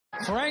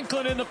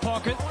Franklin in the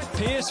pocket.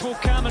 Pearce will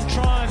come and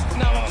try and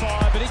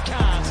nullify, but he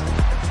can't.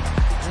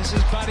 This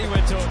is Buddy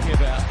we're talking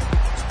about.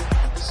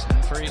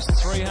 For his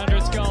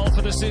 300th goal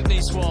for the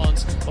Sydney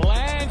Swans.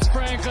 Lance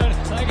Franklin,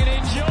 they can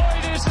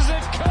enjoy this as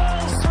it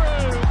curls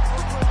through.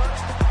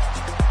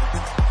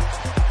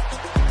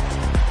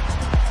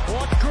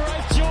 What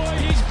great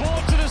joy he's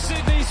brought to the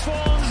Sydney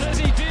Swans as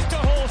he did to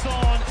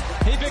Hawthorn.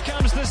 He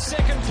becomes the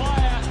second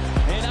player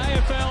in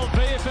AFL,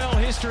 VFL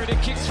history to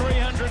kick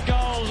 300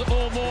 goals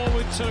or more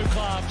with two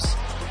clubs.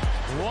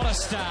 What a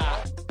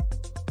start.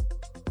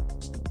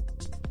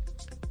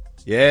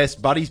 Yes,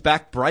 Buddy's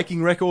back,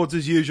 breaking records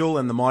as usual,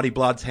 and the Mighty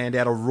Bloods hand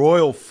out a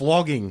royal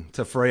flogging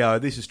to Freo.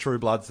 This is True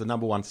Bloods, the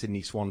number one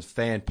Sydney Swans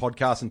fan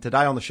podcast, and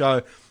today on the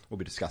show, we'll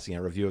be discussing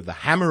our review of the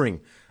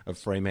hammering of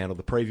Fremantle,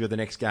 the preview of the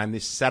next game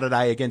this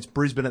Saturday against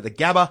Brisbane at the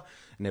Gabba,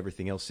 and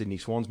everything else Sydney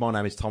Swans. My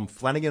name is Tom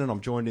Flanagan, and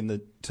I'm joined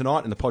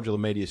tonight in the Podular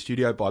Media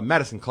studio by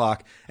Madison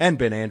Clark and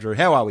Ben Andrew.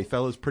 How are we,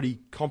 fellas? Pretty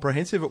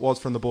comprehensive it was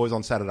from the boys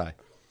on Saturday.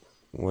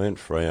 Went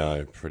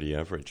Freo pretty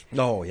average.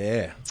 Oh,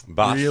 yeah.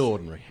 But, real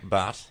ordinary.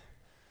 But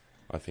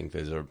I think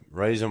there's a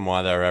reason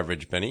why they're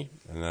average, Benny,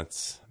 and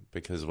that's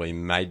because we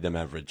made them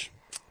average.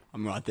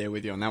 I'm right there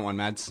with you on that one,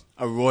 Mads.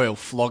 A royal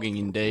flogging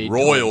indeed.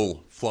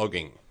 Royal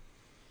flogging.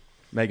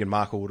 Meghan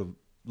Markle would have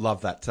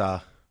loved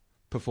that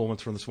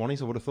performance from the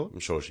Swannies, I would have thought. I'm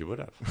sure she would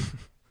have.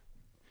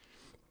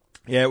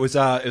 Yeah, it was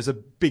a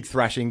big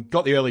thrashing.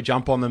 Got the early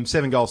jump on them,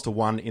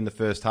 7-1 in the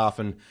first half,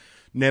 and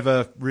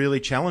never really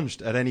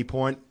challenged at any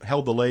point.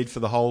 Held the lead for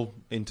the whole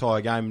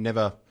entire game.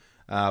 Never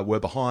were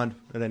behind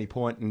at any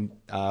point, and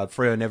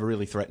Freo never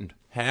really threatened.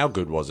 How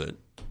good was it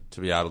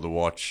to be able to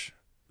watch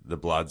the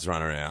Bloods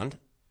run around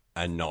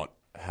and not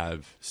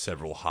have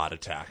several heart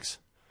attacks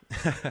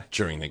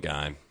during the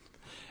game?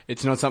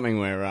 It's not something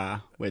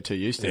we're too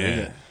used to, is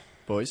it,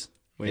 boys?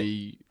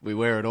 We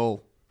wear it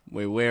all.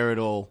 We wear it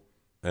all.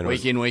 And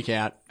week in, week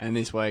out, and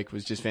this week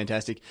was just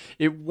fantastic.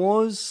 It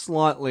was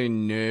slightly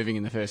nerving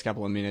in the first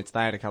couple of minutes.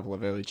 They had a couple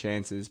of early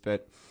chances,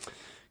 but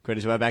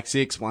credit to our back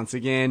six once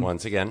again.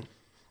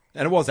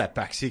 And it was that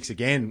back six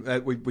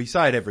again. We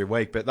say it every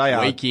week, but they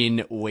are week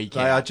in, week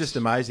out. They are just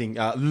amazing.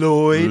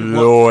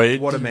 Lloyd,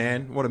 what a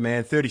man! What a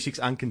man! 36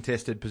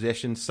 uncontested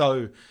possessions,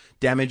 so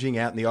damaging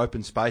out in the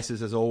open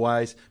spaces as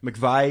always.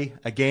 McVeigh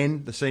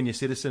again, the senior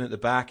citizen at the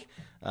back.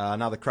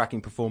 Another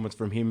cracking performance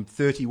from him.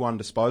 31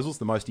 disposals,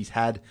 the most he's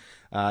had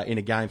in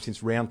a game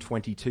since round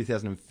 20,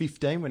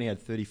 2015, when he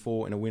had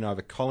 34 in a win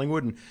over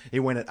Collingwood, and he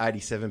went at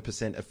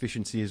 87%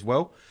 efficiency as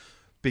well.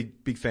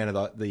 Big fan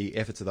of the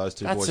efforts of those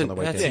two boys on the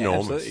weekend. That's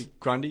enormous. Absolutely.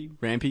 Grundy,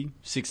 Rampy,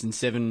 6 and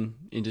 7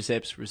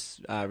 intercepts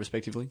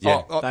respectively.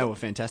 Yeah. They were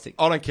fantastic.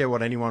 I don't care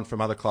what anyone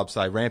from other clubs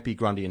say. Rampy,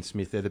 Grundy and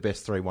Smith, they're the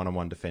best 3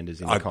 one-on-one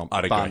defenders in the comp,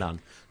 I'd bar agree. none.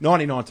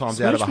 99 times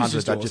Smooch out of was 100,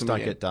 just they awesome just don't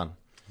again. get done.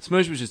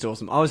 Smooch was just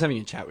awesome. I was having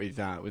a chat with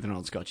an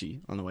old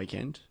Scotchie on the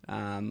weekend,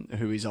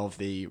 who is of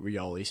the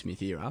Rioli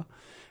Smith era,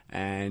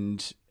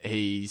 and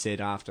he said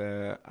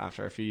after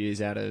a few years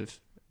out of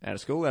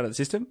school, out of the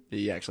system,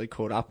 he actually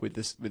caught up with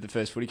the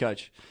first footy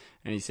coach,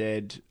 and he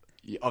said,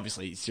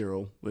 obviously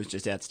Cyril was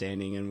just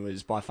outstanding and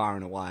was by far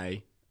and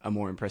away a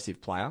more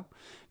impressive player,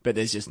 but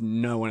there's just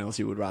no one else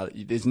you would rather.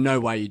 There's no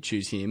way you'd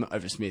choose him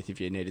over Smith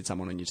if you needed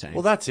someone on your team.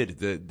 Well, that's it.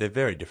 They're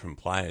very different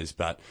players,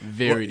 but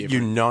Very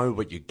different. You know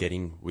what you're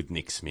getting with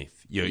Nick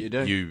Smith. You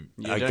do. You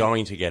are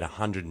going to get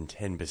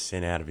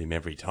 110% out of him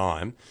every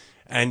time,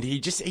 and he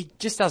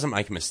just doesn't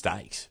make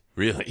mistakes.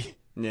 Really,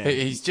 Yeah.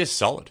 He's just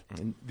solid.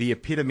 And the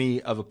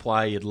epitome of a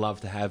player you'd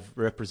love to have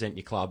represent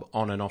your club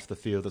on and off the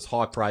field. There's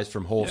high praise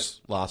from Horse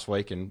last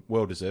week, and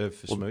well deserved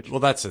for Smooch. Well,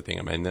 that's the thing.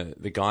 I mean,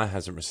 the guy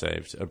hasn't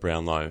received a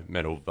Brownlow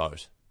medal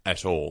vote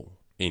at all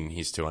in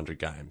his 200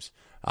 games,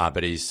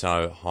 but he's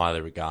so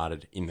highly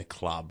regarded in the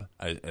club,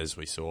 as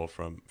we saw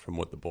from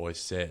what the boys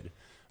said.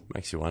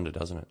 Makes you wonder,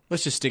 doesn't it?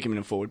 Let's just stick him in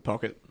a forward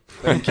pocket.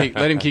 Let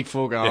him kick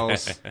 4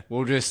 goals.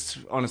 We'll just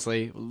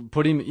honestly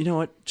put him. You know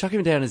what? Chuck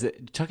him down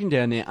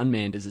there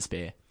unmanned as a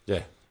spare.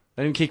 Yeah.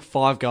 Let him kick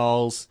 5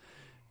 goals.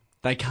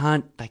 They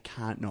can't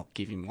not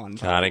give him one.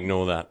 Can't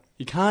ignore that.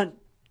 You can't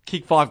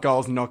kick 5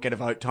 goals and not get a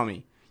vote,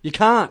 Tommy. You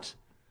can't.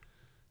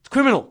 It's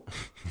criminal.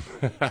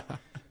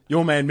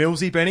 Your man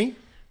Millsy, Benny.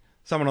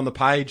 Someone on the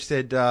page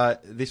said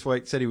this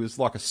week he was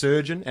like a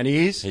surgeon, and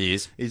he is. He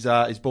is. His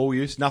ball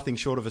use, nothing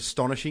short of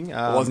astonishing.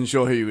 I wasn't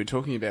sure who you were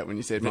talking about when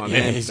you said my Yeah,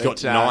 man. he's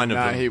got 9 of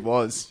them. He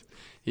was.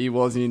 He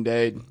was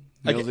indeed.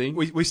 Okay,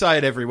 we say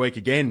it every week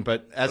again,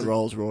 but as A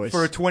Rolls Royce.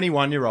 for a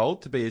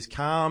 21-year-old to be as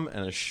calm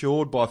and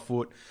assured by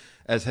foot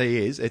as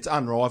he is, it's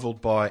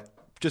unrivaled by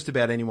just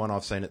about anyone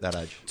I've seen at that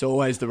age. It's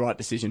always the right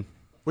decision.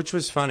 Which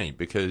was funny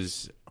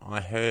because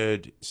I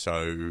heard,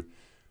 I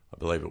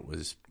believe it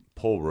was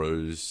Paul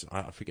Roos,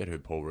 I forget who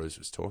Paul Roos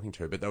was talking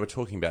to, but they were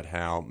talking about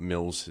how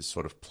Mills has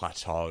sort of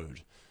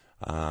plateaued.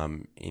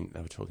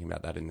 They were talking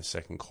about that in the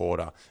second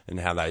quarter and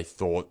how they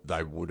thought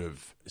they would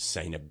have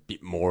seen a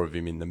bit more of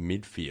him in the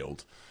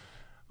midfield.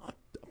 I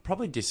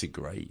probably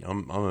disagree.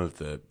 I'm of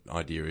the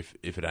idea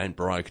if it ain't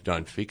broke,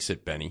 don't fix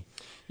it, Benny.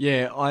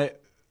 Yeah,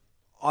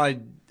 I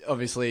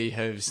obviously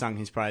have sung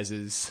his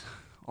praises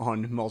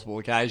on multiple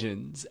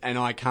occasions, and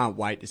I can't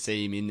wait to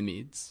see him in the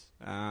mids.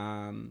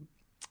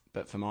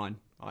 But for mine,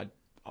 I'm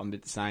a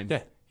bit the same.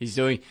 Yeah. He's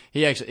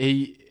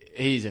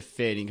a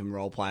fair income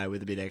role player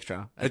with a bit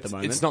extra at the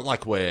moment. It's not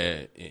like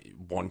we're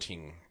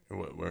in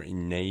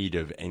need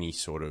of any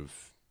sort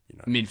of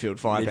midfield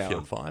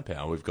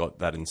firepower. We've got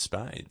that in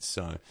spades.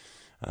 So,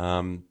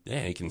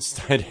 he can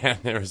stay down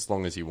there as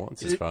long as he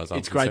wants, as far as I'm concerned.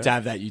 It's great to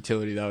have that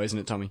utility, though, isn't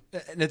it, Tommy?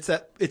 And it's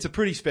a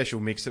pretty special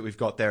mix that we've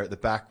got there at the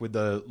back with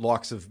the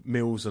likes of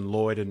Mills and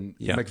Lloyd and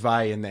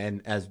McVeigh,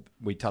 and as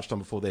we touched on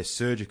before, their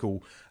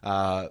surgical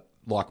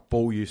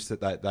ball use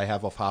that they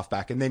have off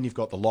halfback, and then you've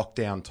got the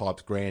lockdown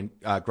types,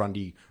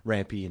 Grundy,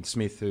 Rampy, and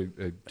Smith, who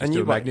just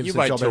do a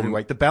magnificent job every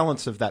week. The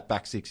balance of that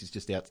back six is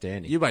just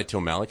outstanding. You wait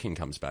till Malakin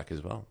comes back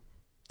as well.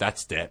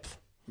 That's depth.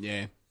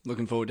 Yeah,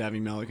 looking forward to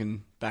having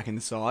Malakin back in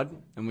the side,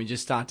 and we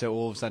just start to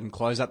all of a sudden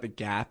close up the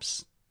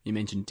gaps. You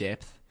mentioned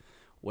depth,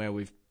 where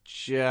we've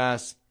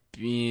just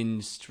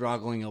been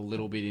struggling a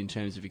little bit in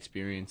terms of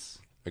experience.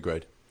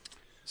 Agreed.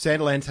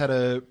 Sandilands had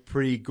a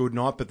pretty good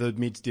night, but the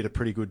mids did a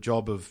pretty good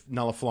job of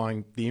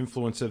nullifying the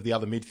influence of the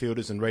other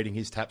midfielders and reading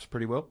his taps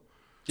pretty well.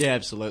 Yeah,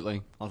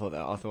 absolutely. I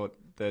thought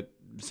that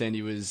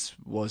Sandy was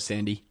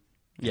Sandy.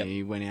 Yep.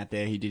 He went out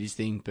there, he did his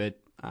thing, but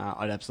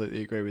I'd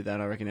absolutely agree with that.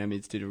 I reckon our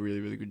mids did a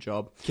really, really good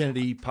job.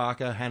 Kennedy,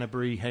 Parker,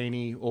 Hanbury,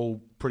 Heaney,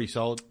 all pretty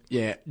solid.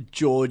 Yeah,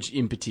 George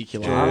in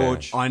particular.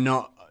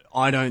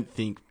 I don't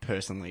think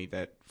personally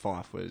that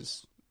Fife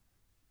was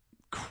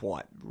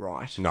quite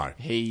right. No.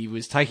 He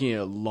was taking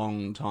a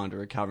long time to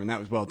recover, and that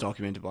was well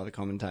documented by the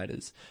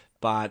commentators.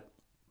 But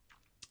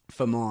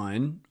for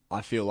mine,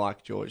 I feel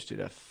like George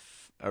did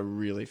a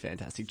really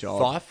fantastic job.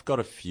 Fife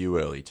got a few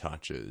early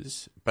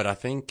touches, but I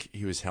think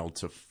he was held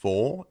to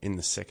 4 in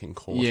the second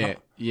quarter.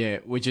 Yeah,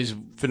 which is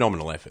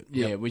phenomenal effort.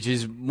 Yeah, which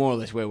is more or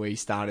less where we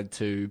started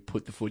to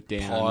put the foot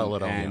down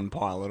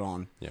pile it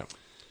on. Yeah.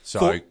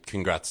 So,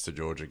 congrats to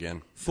George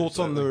again. Thoughts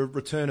on the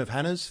return of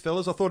Hannahs,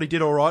 fellas? I thought he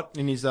did all right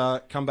in his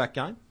comeback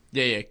game.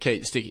 Yeah,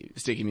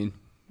 stick him in.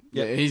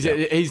 Yeah,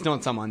 he's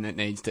not someone that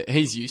needs to.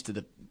 He's used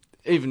to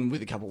even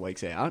with a couple of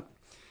weeks out,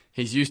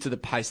 he's used to the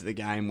pace of the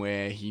game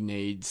where he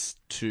needs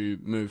to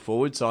move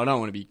forward. So I don't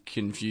want to be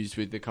confused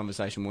with the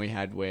conversation we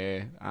had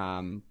where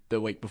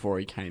the week before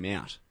he came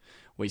out,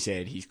 we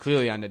said he's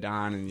clearly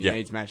underdone and he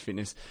needs match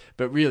fitness.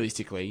 But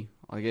realistically,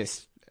 I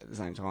guess at the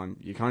same time,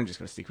 you kind of just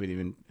got to stick with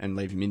him and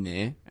leave him in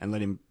there and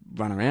let him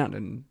run around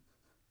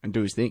and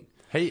do his thing.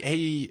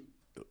 I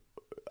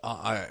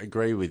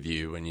agree with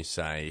you when you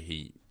say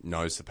he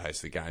knows the pace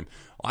of the game.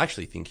 I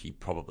actually think he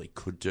probably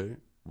could do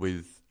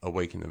with a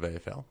week in the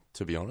VFL,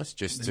 to be honest.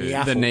 Just the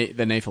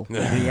NEAFL. The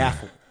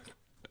NEAFL.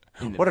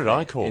 What did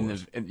I call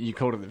it? You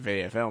called it the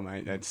VFL,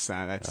 mate. That's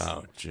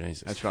oh,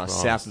 Jesus. That's right,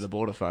 south of the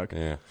border, folk.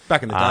 Yeah.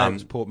 Back in the day, it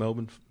was Port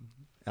Melbourne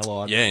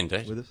allied. Yeah,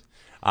 indeed. With us.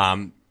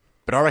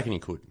 But I reckon he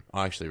could.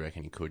 I actually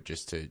reckon he could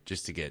just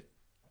to get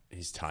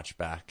his touch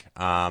back.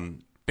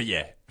 But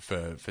yeah,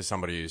 for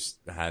somebody who's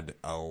had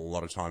a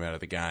lot of time out of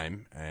the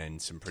game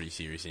and some pretty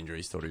serious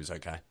injuries, thought he was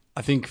okay.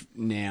 I think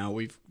now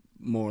we've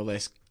more or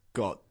less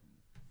got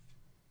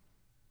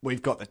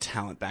the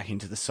talent back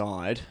into the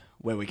side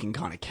where we can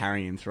kind of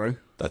carry him through.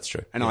 That's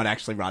true. And I'd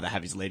actually rather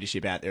have his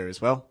leadership out there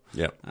as well.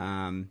 Yep.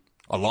 I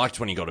liked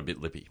when he got a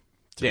bit lippy,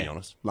 to be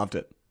honest. Loved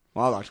it.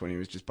 Well, I liked when he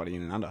was just butting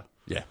in and under.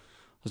 Yeah.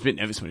 I was a bit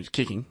nervous when he was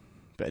kicking,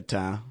 but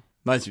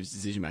most of his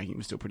decision-making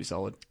was still pretty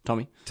solid.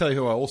 Tommy? Tell you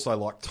who I also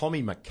like,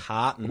 Tommy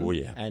McCartan. Oh,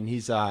 yeah. And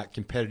his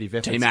competitive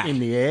efforts T-Mac. in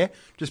the air.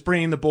 Just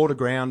bringing the ball to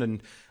ground,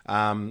 and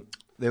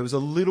there was a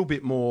little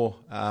bit more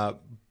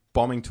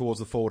bombing towards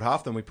the forward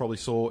half than we probably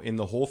saw in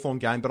the Hawthorn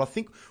game. But I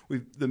think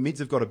the mids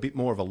have got a bit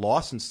more of a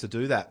licence to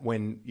do that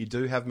when you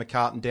do have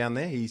McCartan down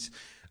there. He's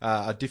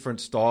a different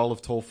style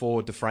of tall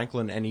forward to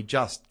Franklin, and he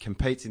just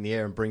competes in the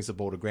air and brings the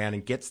ball to ground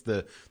and gets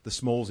the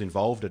smalls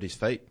involved at his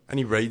feet. And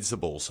he reads the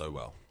ball so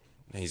well.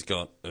 He's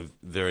got a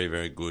very,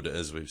 very good,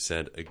 as we've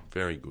said, a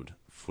very good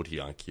footy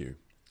IQ.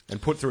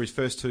 And put through his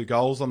first 2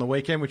 goals on the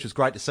weekend, which was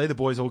great to see. The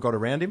boys all got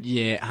around him.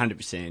 Yeah,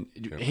 100%.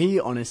 Yeah.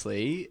 He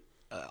honestly,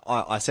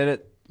 I said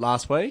it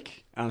last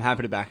week, and I'm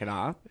happy to back it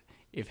up.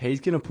 If he's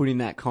going to put in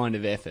that kind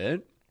of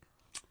effort,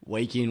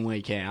 week in,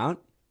 week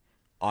out,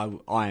 I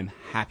am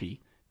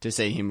happy to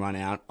see him run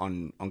out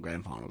on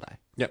grand final day.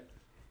 Yep.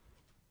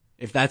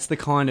 If that's the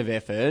kind of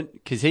effort,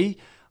 because he,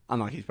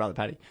 unlike his brother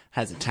Paddy,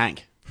 has a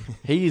tank.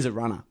 He is a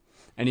runner.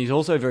 And he's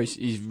also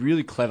he's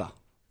really clever.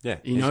 Yeah.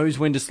 He knows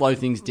when to slow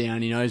things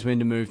down, he knows when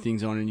to move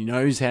things on, and he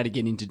knows how to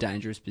get into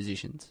dangerous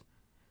positions.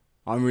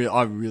 I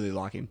really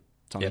like him,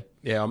 Tommy.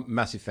 Yeah, I'm a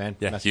massive fan.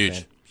 Yeah,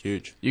 massive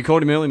huge. You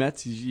called him early,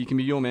 Matt. You can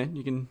be your man.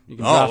 You can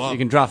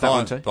draft that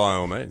one too. By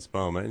all means,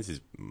 he's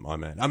my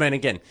man. I mean,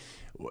 again,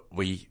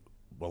 we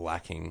were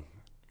lacking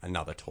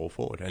another tall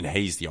forward, and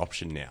he's the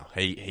option now.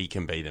 He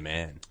can be the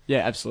man. Yeah,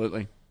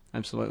 absolutely.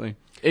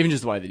 Even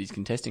just the way that he's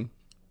contesting.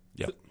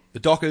 Yep. The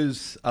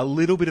Dockers, a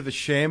little bit of a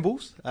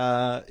shambles,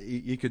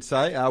 you could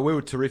say. We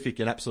were terrific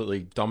and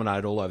absolutely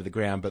dominated all over the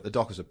ground, but the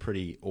Dockers are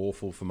pretty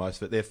awful for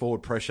most of it. Their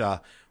forward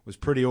pressure was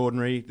pretty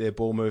ordinary. Their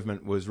ball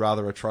movement was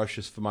rather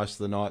atrocious for most of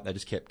the night. They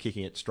just kept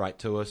kicking it straight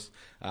to us.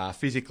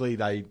 Physically,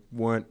 they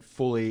weren't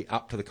fully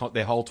up to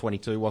their whole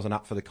 22 wasn't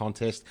up for the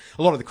contest.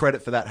 A lot of the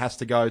credit for that has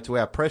to go to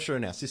our pressure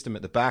and our system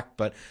at the back,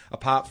 but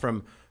apart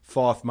from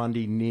Fife,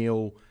 Mundy,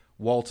 Neal,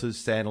 Walters,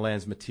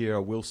 Sandilands,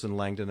 Matera, Wilson,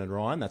 Langdon and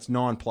Ryan. That's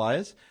 9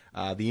 players.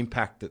 The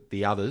impact that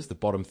the others, the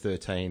bottom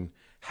 13,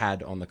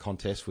 had on the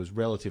contest was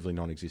relatively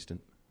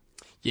non-existent.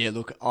 Yeah,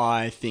 look,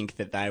 I think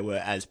that they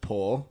were as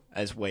poor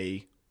as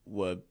we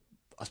were,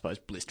 I suppose,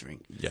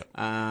 blistering. Yeah.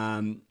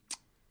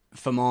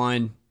 For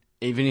mine,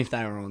 even if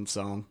they were on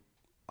song,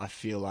 I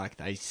feel like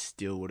they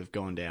still would have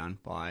gone down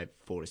by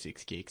 4 to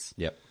 6 kicks.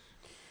 Yep.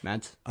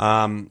 Mads?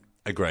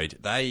 Agreed.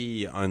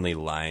 They only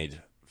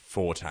laid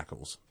 4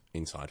 tackles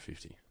inside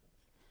 50.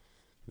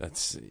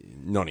 That's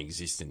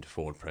non-existent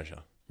forward pressure.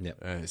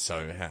 Yep.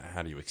 So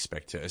how do you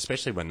expect to,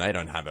 especially when they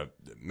don't have a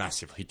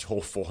massively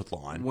tall forward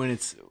line? When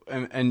it's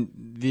and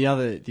the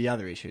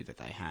other issue that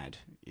they had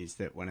is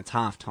that when it's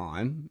half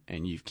time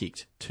and you've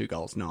kicked 2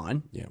 goals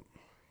 9, Yeah.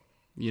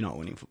 you're not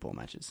winning football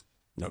matches.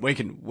 Nope. We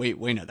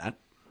know that.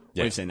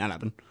 Yeah. We've seen that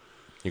happen.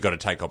 You've got to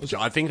take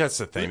opportunities. I think that's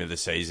the theme of the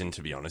season,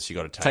 to be honest. You've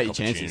got to take your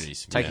opportunities.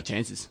 chances. Take your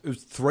chances. It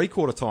was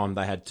 3/4 time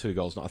they had 2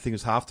 goals. I think it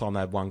was half time they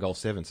had 1 goal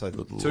 7. So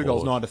 2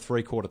 goals 9 to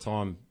 3/4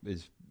 time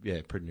is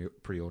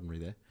pretty ordinary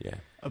there. Yeah.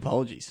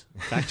 Apologies.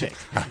 Fact check.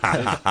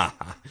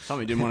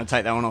 Somebody didn't want to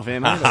take that one off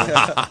air, mate.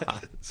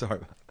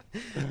 Sorry.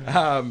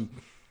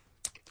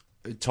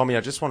 Tommy,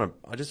 I just want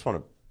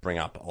to bring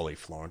up Ollie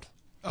Florent.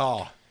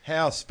 Oh,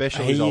 how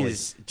special He is Ollie?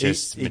 is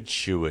just He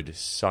matured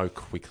so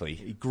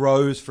quickly.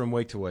 grows from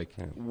week to week.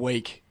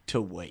 Week to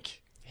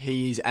week.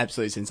 He is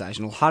absolutely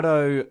sensational.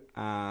 Hutto,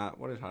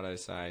 what did Hutto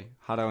say?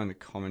 Hutto in the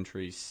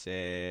commentary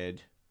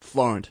said,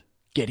 Florent,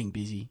 getting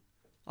busy.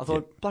 I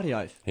thought, bloody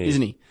oath,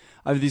 isn't he?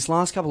 Over these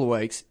last couple of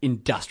weeks,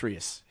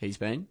 industrious he's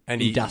been.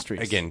 And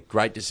industrious. Again,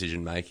 great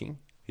decision making.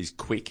 He's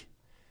quick.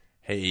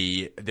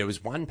 There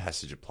was one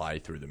passage of play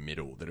through the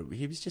middle that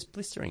he was just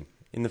blistering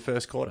in the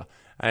first quarter.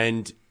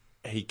 And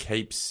he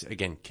keeps,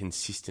 again,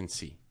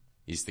 consistency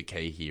is the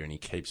key here, and he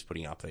keeps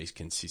putting up these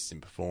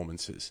consistent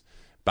performances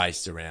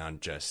based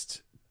around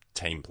just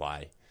team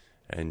play.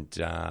 And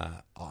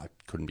I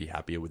couldn't be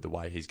happier with the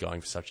way he's going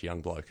for such a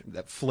young bloke.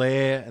 That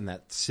flair and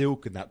that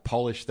silk and that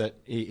polish that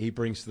he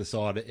brings to the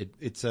side,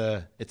 it's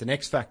an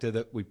X factor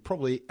that we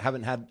probably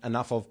haven't had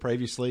enough of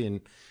previously,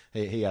 and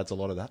he adds a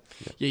lot of that.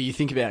 Yeah, you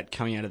think about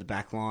coming out of the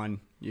back line,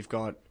 you've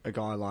got a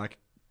guy like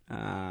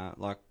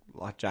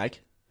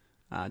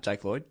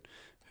Jake Lloyd,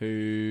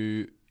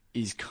 who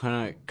is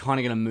kind of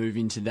going to move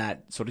into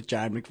that sort of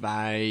Jared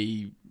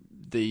McVeigh,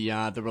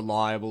 the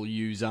reliable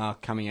user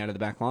coming out of the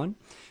back line.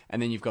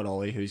 And then you've got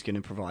Ollie, who's going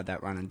to provide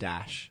that run and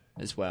dash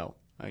as well.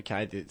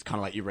 Okay, it's kind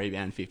of like your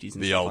rebound 50s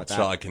and the stuff old like that.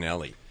 Charlie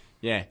Canelli.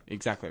 Yeah,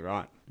 exactly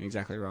right.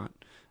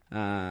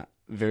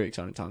 Very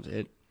exciting times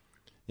ahead.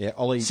 Yeah,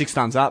 Ollie. 6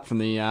 thumbs up from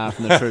the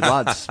True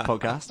Bloods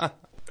podcast.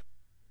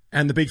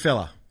 And the big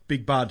fella,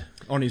 Big Bud,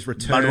 on his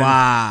return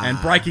Budwa. and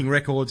breaking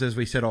records, as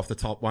we said off the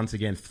top once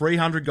again.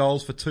 300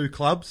 goals for 2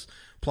 clubs.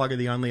 Plugger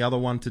the only other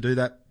one to do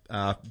that.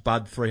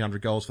 Bud,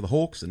 300 goals for the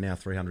Hawks, and now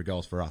 300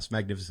 goals for us.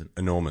 Magnificent.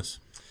 Enormous.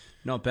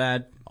 Not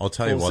bad. I'll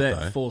tell you what,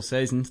 though. 4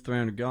 seasons,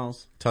 300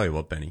 goals. Tell you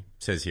what, Benny.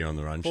 Says here on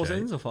the run 4 sheet.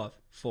 seasons or 5?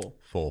 4.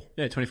 4.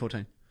 Yeah,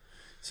 2014.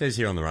 Says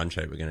here on the run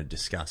sheet we're going to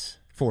discuss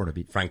 4 and a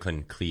bit.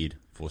 Franklin cleared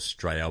for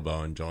stray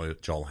elbow and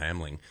Joel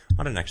Hamling.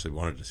 I don't actually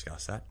want to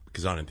discuss that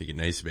because I don't think it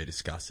needs to be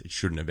discussed. It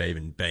shouldn't have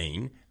even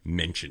been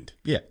mentioned.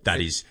 Yeah.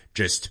 That is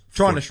just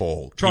Trying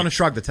football. to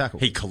shrug the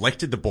tackle. He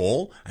collected the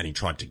ball and he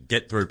tried to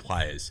get through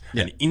players.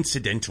 Yeah. An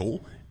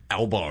incidental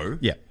elbow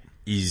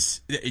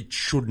it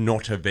should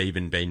not have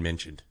even been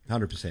mentioned.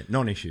 100%.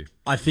 Non-issue.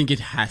 I think it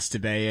has to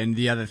be, and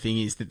the other thing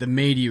is that the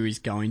media is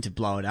going to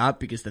blow it up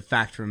because the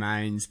fact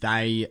remains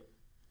they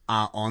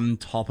are on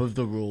top of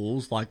the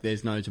rules like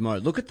there's no tomorrow.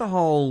 Look at the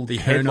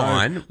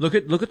headline. Look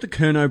at the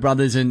Curnow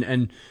brothers and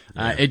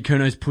Ed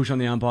Curnow's push on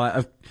the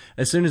umpire.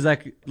 As soon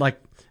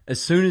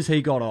as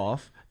he got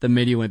off, the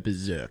media went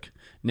berserk.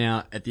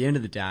 Now, at the end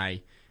of the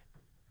day,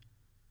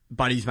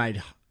 Buddy's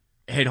made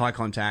head-high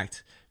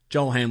contact.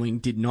 Joel Hamling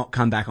did not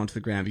come back onto the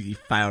ground because he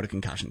failed a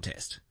concussion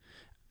test.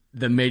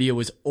 The media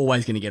was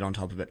always going to get on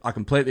top of it. I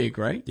completely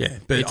agree. Yeah,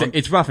 but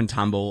it's rough and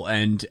tumble,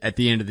 and at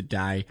the end of the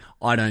day,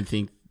 I don't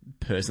think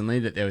personally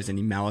that there was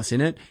any malice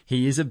in it.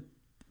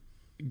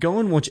 Go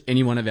and watch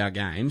any one of our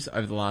games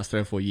over the last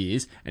 3 or 4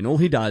 years, and all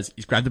he does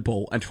is grab the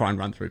ball and try and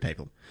run through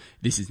people.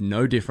 This is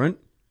no different,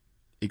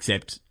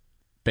 except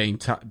being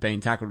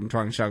tackled and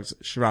trying to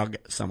shrug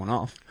someone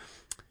off.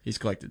 He's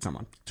collected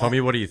someone.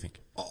 Tommy, what do you think?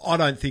 I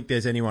don't think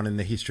there's anyone in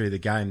the history of the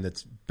game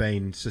that's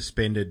been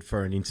suspended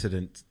for an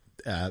incident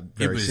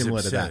very similar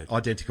absurd. to that,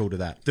 identical to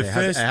that. It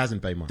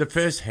hasn't been one. The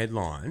first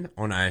headline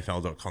on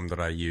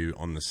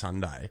afl.com.au on the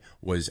Sunday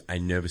was a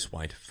nervous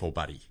wait for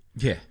Buddy.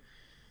 Yeah.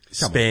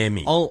 Spare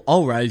me.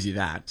 I'll raise you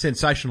that.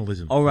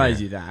 Sensationalism. I'll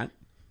raise you that.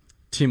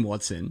 Tim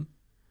Watson.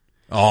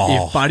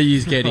 Oh, If Buddy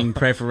is getting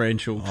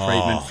preferential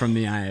treatment from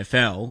the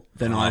AFL,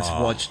 then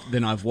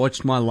I've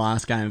watched my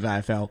last game of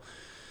AFL.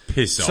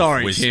 piss off,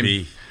 Sorry,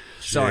 Wispy. Tim.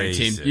 Sorry,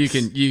 Jesus.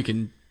 Tim. You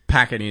can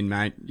pack it in,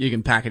 mate. You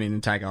can pack it in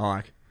and take a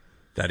hike.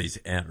 That is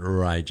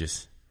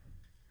outrageous.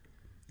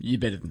 You're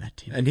better than that,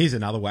 Tim. And here's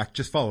another whack,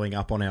 just following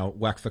up on our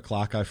whack for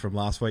Clarko from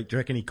last week. Do you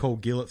reckon he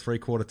called Gill at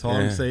 3/4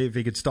 time to see if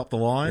he could stop the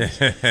Lions?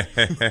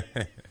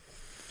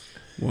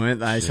 Weren't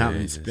they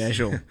something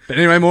special? But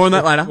anyway, more on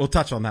that later. We'll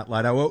touch on that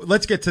later. Well,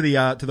 let's get to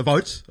the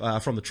votes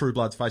from the True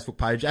Bloods Facebook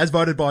page, as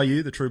voted by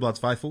you, the True Bloods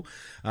faithful.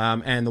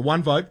 And the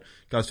one vote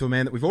goes to a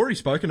man that we've already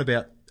spoken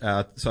about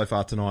so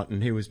far tonight,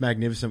 and he was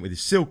magnificent with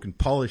his silk and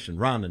polish and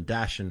run and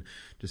dash, and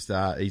just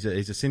he's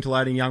a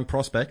scintillating young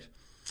prospect.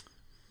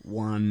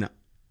 One,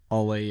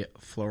 Ollie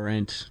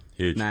Florent.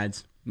 Huge.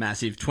 Mads.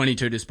 Massive.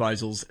 22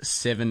 disposals,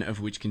 7 of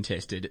which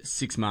contested.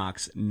 6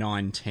 marks,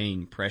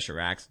 19 pressure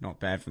acts. Not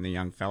bad from the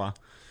young fella.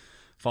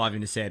 5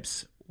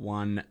 intercepts,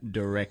 1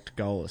 direct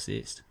goal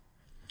assist.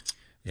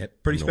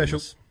 Yep, pretty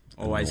Enormous. special.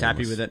 Always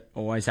happy with it.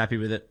 Always happy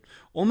with it.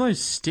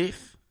 Almost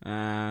stiff.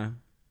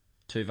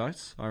 2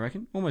 votes, I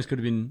reckon. Almost could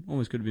have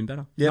been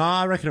better. Yeah, no,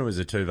 I reckon it was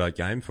a 2-vote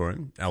game for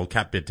him. El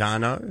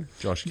Capitano,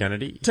 Josh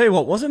Kennedy. Tell you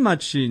what, wasn't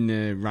much in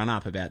the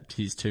run-up about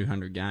his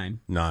 200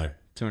 game. No.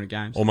 200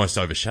 games. Almost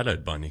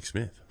overshadowed by Nick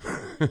Smith.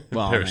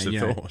 Well, Perish the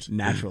thought.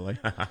 naturally.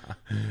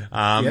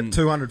 Yep,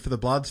 200 for the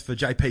Bloods for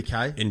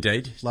JPK.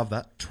 Indeed. Love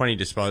that. 20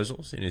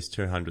 disposals in his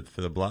 200th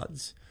for the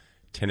Bloods.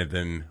 10 of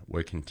them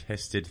were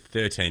contested.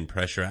 13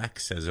 pressure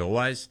acts, as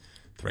always.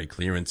 3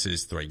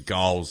 clearances, 3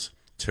 goals,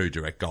 2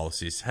 direct goal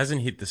assists.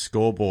 Hasn't hit the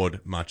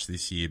scoreboard much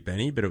this year,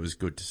 Benny, but it was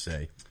good to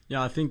see.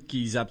 Yeah, I think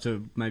he's up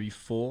to maybe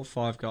 4 or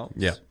 5 goals.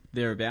 Yeah.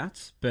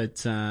 Thereabouts.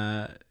 But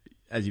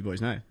as you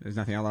boys know, there's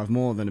nothing I love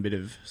more than a bit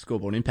of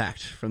scoreboard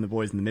impact from the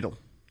boys in the middle.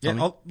 Yeah,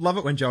 Tommy? I love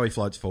it when Joey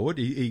floats forward.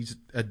 He's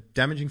a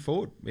damaging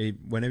forward.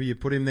 Whenever you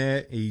put him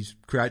there, he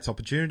creates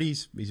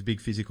opportunities. He's a big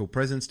physical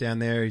presence down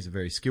there. He's a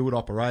very skilled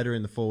operator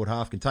in the forward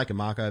half. Can take a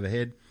mark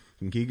overhead.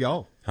 Can kick a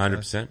goal.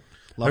 100%.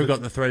 Love Who it.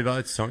 got the 3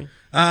 votes, Tommy?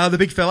 The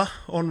big fella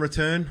on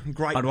return.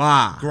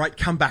 Budwa. Great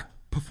comeback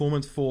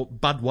performance for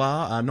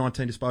Budwa.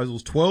 19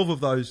 disposals, 12 of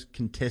those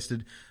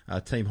contested.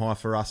 Team high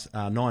for us.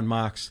 9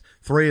 marks,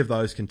 3 of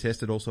those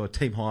contested. Also a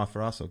team high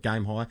for us, or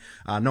game high.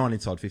 9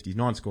 inside 50s,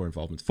 9 score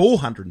involvements,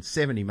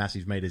 470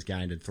 massive metres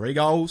gained and 3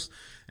 goals,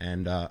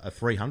 and a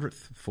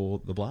 300th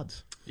for the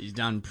Bloods. He's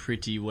done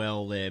pretty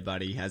well there,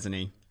 buddy, hasn't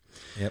he?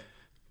 Yep.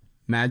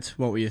 Mads,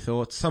 what were your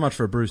thoughts? So much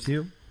for a bruised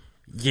heel.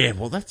 Yeah,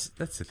 well, that's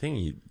the thing.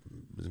 He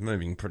was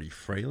moving pretty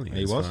freely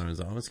He as was. far as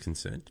I was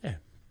concerned. Yeah,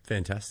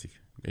 fantastic.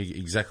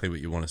 Exactly what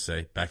you want to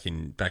see. Back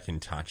in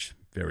touch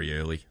very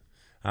early.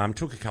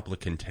 Took a couple of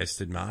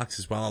contested marks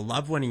as well. I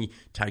love when he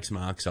takes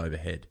marks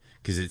overhead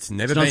because it's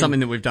never It's not been something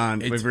that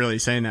we've really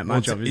seen that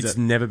much of, is it's it?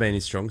 never been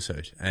his strong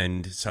suit.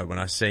 And so when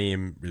I see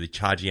him really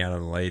charging out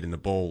on the lead and the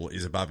ball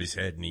is above his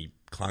head and he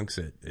clunks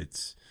it,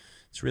 it's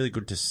really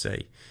good to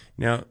see.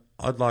 Now,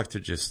 I'd like to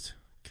just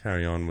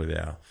carry on with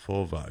our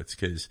 4 votes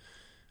because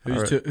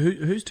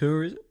Whose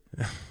tour is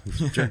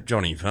it?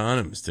 Johnny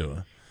Farnham's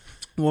tour.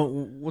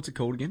 What's it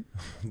called again?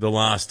 The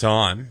last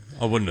time.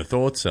 I wouldn't have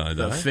thought so,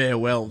 though. The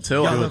farewell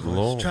tour. Good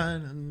Lord.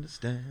 Trying to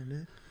understand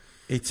it.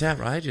 It's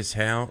outrageous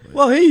how...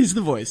 Well, he is the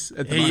voice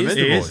at the He moment. is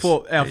the He voice. is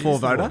our He 4 is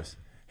the voter. voice.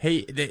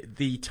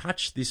 The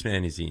touch this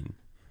man is in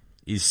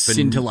is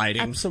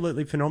Scintillating.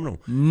 Absolutely phenomenal.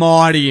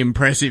 Mighty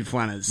impressive,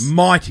 Flanners.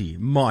 Mighty,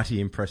 mighty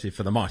impressive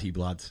for the Mighty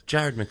Bloods.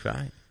 Jared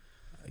McVeigh,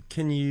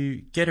 can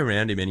you get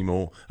around him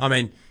anymore? I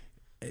mean,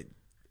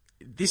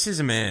 this is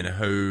a man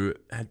who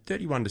had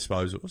 31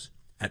 disposals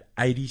at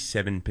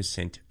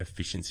 87%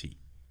 efficiency.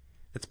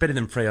 That's better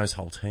than Freo's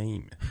whole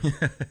team.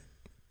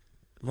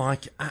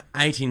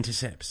 8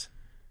 intercepts.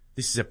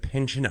 This is a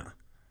pensioner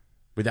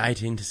with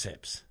 8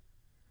 intercepts,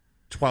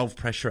 12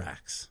 pressure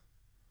acts,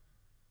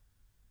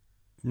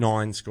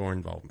 9 score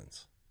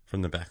involvements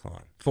from the back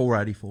line.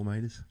 484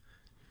 metres.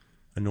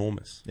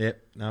 Enormous.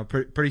 Yep, no,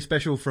 pretty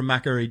special from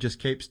Macca. He just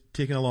keeps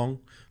ticking along.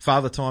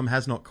 Father Time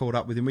has not caught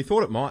up with him. We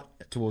thought it might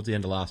towards the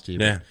end of last year.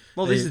 Yeah.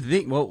 Well, this is the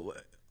thing. Well,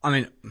 I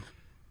mean,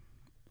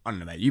 I don't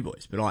know about you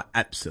boys, but I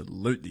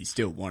absolutely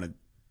still wanted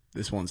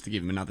the Swans to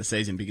give him another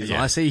season because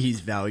Yeah. I see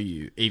his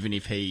value, even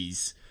if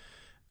he's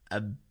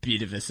a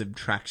bit of a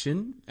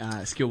subtraction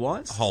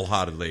skill-wise.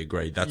 Wholeheartedly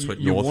agreed. That's what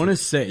you North want to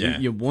see. Yeah.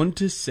 You want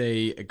to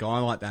see a guy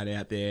like that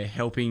out there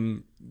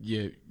helping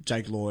your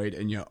Jake Lloyd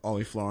and your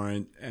Ollie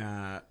Florent,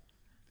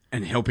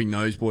 and helping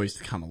those boys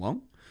to come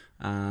along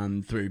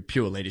through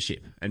pure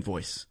leadership and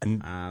voice.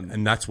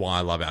 And that's why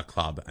I love our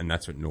club, and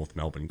that's what North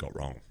Melbourne got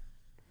wrong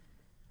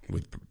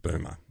with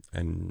Boomer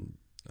and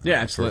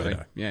yeah, absolutely.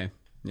 Fredo.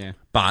 Yeah.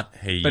 But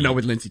But not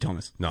with Lindsay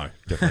Thomas. no,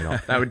 definitely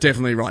not. They were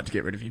definitely right to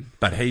get rid of him.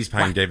 But he's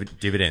paying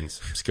dividends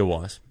skill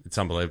wise. It's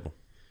unbelievable.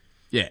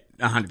 Yeah,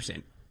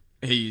 100%.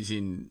 He's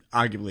in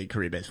arguably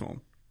career best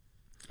form.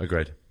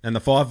 Agreed. And the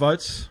 5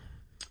 votes?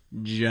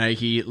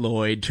 Jakey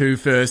Lloyd, 2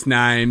 first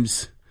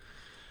names.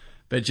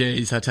 But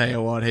geez, I tell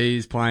you what,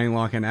 he's playing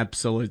like an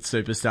absolute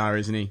superstar,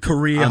 isn't he?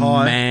 Career a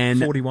high, man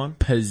 41.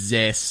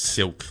 possessed.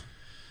 Silk.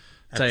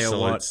 Tell you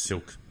Absolute what.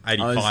 silk.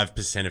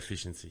 85%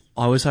 efficiency.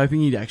 I was hoping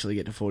he'd actually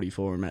get to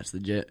 44 and match the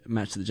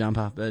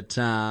jumper, but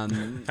at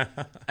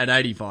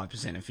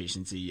 85%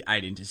 efficiency,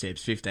 8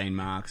 intercepts, 15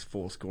 marks,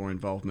 4 score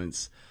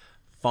involvements,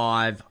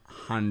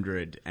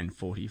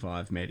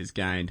 545 metres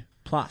gained,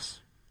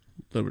 plus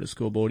a little bit of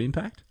scoreboard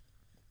impact.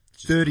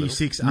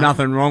 36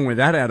 Nothing wrong with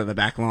that out of the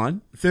back line.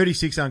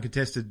 36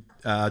 uncontested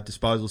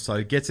disposals,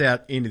 so gets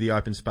out into the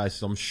open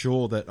spaces. I'm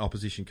sure that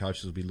opposition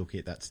coaches will be looking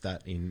at that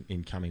stat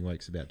in coming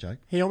weeks about Jake.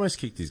 He almost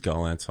kicked his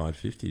goal outside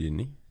 50, didn't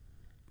he?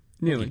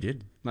 Nearly. He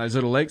did. Those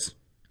little legs.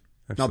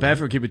 Absolutely. Not bad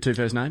for a kid with 2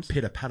 first names.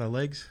 Pitter-patter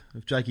legs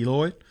of Jakey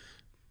Lloyd.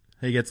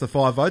 He gets the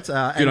 5 votes.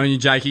 Good on you,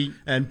 Jakey.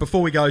 And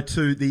before we go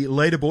to the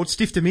leaderboard,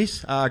 stiff to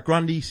miss.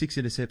 Grundy, 6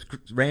 intercepts.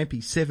 Rampy,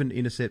 7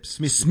 intercepts.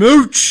 Smith,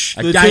 Smooch!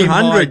 a The game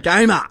 200 high,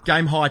 gamer.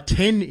 Game high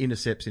 10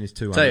 intercepts in his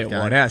 200 Tell you game.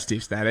 what, how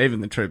stiff's that?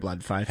 Even the True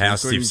Blood faithful. How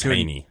stiff's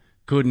Heaney?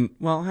 Couldn't.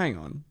 Well, hang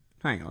on.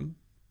 Paying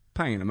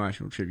an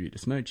emotional tribute to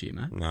Smooch here,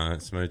 mate. No,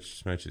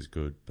 Smooch is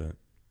good, but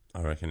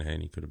I reckon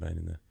Heaney could have been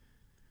in there.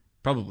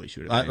 Probably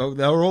should have been.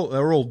 They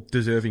were all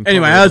deserving.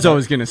 Anyway, as I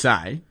was going to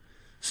say,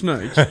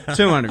 Smooch,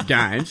 200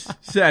 games,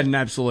 he's had an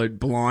absolute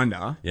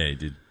blinder. Yeah, he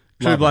did.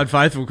 True Blood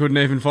faithful couldn't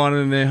even find it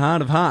in their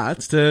heart of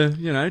hearts to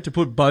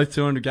put both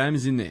 200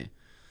 gamers in there.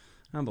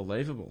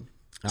 Unbelievable.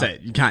 So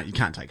you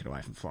can't take it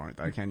away from Florent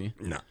though, can you?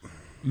 No.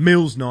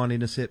 Mills, 9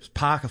 intercepts.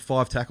 Parker,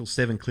 5 tackles,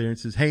 7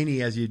 clearances.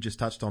 Heaney, as you just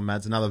touched on,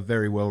 Mads, another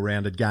very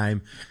well-rounded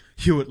game.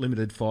 Hewitt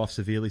limited 5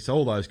 severely. So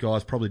all those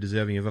guys probably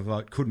deserving of a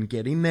vote couldn't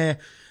get in there.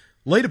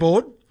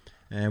 Leaderboard.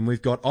 And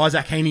we've got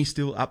Isaac Heaney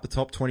still up the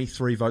top,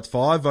 23 votes.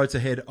 5 votes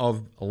ahead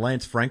of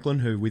Lance Franklin,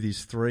 who with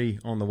his 3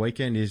 on the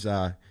weekend is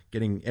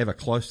getting ever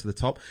close to the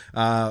top.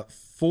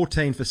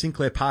 14 for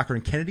Sinclair, Parker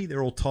and Kennedy.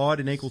 They're all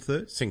tied in equal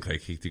thirds. Sinclair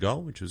kicked a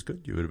goal, which was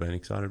good. You would have been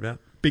excited about.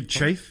 Big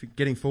Chief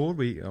getting forward.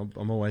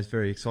 I'm always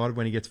very excited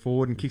when he gets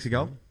forward and kicks a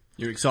goal.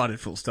 You're excited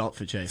full stop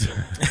for Chief.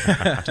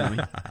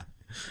 Johnny.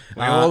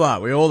 We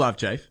all love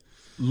Chief.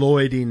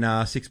 Lloyd in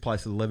 6th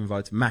place with 11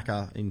 votes.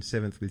 Macca in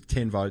 7th with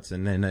 10 votes.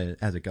 And then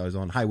as it goes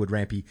on, Hayward,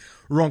 Rampy,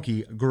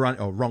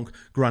 Ronk,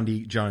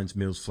 Grundy, Jones,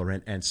 Mills,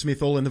 Florent and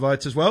Smith all in the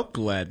votes as well.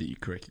 Glad that you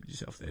corrected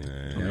yourself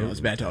there. I was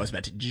about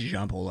to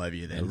jump all over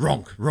you then.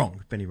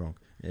 Ronk, Benny Ronk.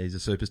 Yeah, he's a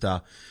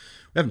superstar.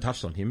 We haven't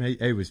touched on him.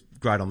 He was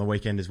great on the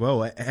weekend as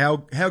well.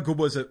 How good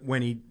was it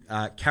when he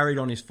carried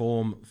on his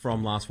form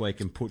from last week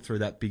and put through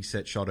that big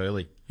set shot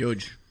early?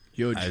 Huge.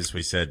 As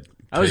we said,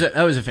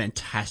 That was a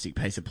fantastic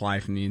piece of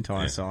play from the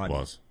entire side.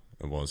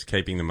 It was.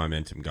 Keeping the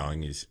momentum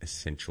going is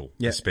essential,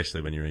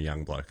 especially when you're a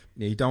young bloke.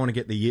 Yeah, you don't want to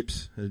get the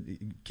yips.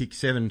 Kick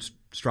 7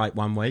 straight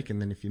one week,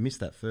 and then if you miss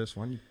that first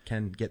one, you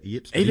can get the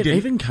yips.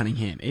 Even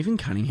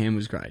Cunningham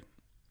was great.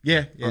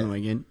 Yeah. On the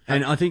weekend.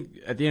 And I think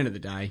at the end of the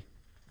day,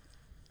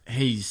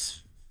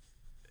 he's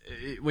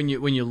when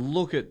you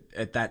look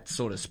at that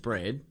sort of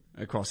spread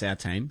across our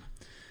team,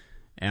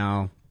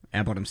 our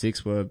bottom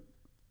 6 were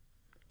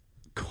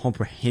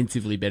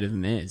comprehensively better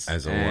than theirs.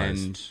 As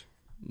always. And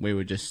we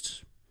were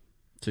just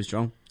too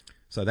strong.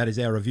 So that is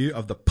our review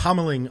of the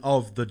pummeling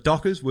of the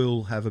Dockers.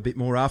 We'll have a bit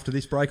more after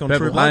this break on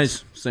Purple True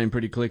Bloods. Haze seemed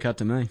pretty clear cut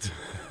to me.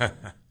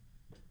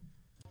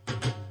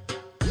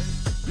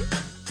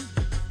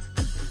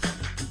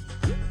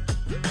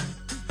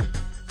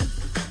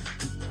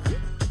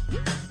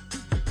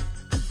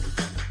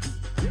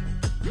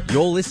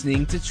 You're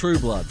listening to True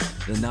Bloods,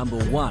 the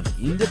 #1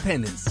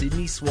 independent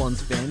Sydney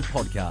Swans fan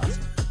podcast.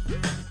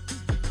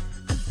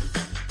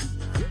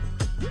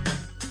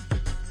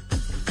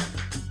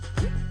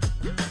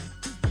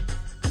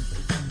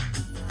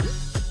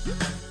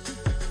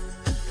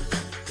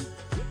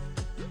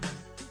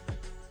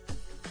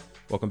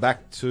 Welcome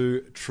back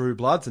to True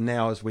Bloods, and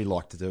now, as we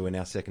like to do in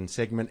our second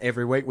segment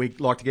every week, we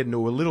like to get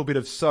into a little bit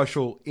of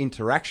social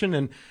interaction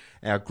and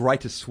our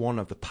greatest swan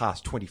of the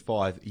past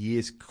 25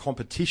 years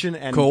competition.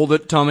 And Called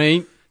it,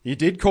 Tommy. You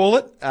did call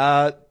it.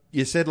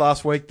 You said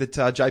last week that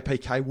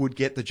JPK would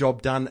get the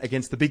job done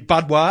against the big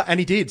Budwa, and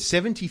he did.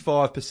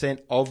 75%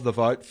 of the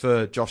vote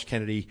for Josh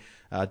Kennedy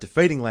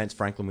defeating Lance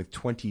Franklin with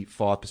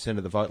 25%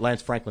 of the vote.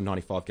 Lance Franklin,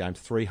 95 games,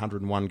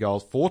 301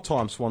 goals,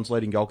 4-time Swans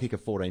leading goal kicker,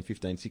 14,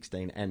 15,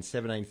 16 and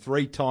 17.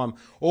 3-time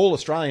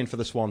All-Australian for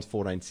the Swans,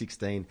 14,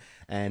 16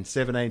 and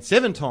 17.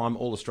 7-time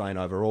All-Australian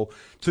overall.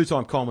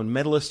 2-time Coleman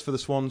medalist for the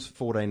Swans,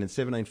 14 and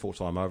 17,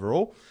 4-time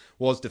overall.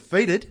 Was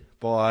defeated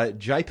by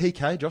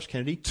JPK, Josh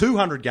Kennedy,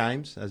 200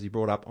 games, as he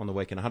brought up on the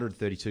weekend,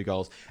 132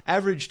 goals,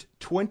 averaged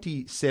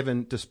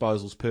 27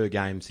 disposals per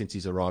game since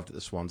he's arrived at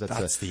the Swans.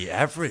 That's the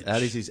average.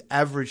 That is his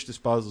average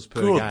disposals per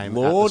Good game.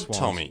 Lord, at the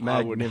Swans. Tommy.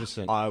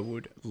 Magnificent. I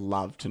would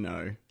love to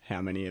know how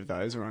many of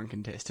those are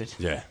uncontested.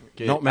 Yeah.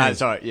 Not many.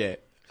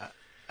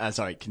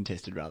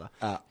 Contested rather.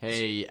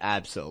 He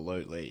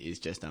absolutely is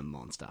just a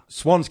monster.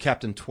 Swans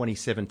captain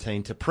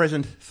 2017 to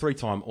present,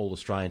 3-time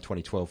All-Australian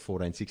 2012,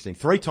 14, 16,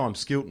 3-time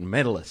Skilton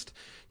medalist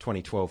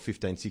 2012,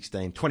 15,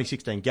 16,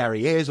 2016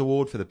 Gary Ayres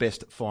Award for the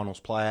best finals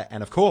player,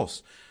 and of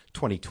course,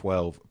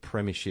 2012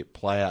 Premiership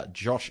player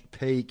Josh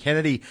P.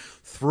 Kennedy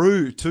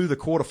through to the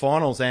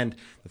quarterfinals, and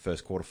the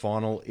first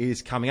quarterfinal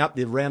is coming up.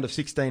 The round of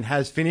 16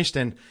 has finished,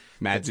 and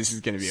Mads, this is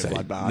going to be a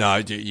bloodbath.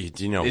 No, do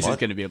you know This what? is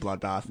going to be a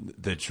bloodbath.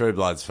 The True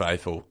Bloods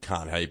faithful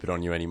can't heap it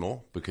on you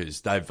anymore because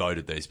they've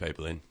voted these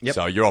people in. Yep.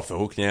 So you're off the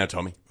hook now,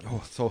 Tommy.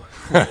 Oh, so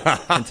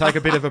can take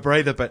a bit of a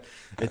breather, but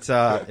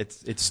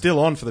it's still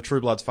on for the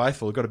True Bloods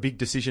faithful. We've got a big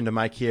decision to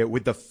make here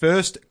with the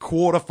first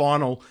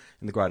quarterfinal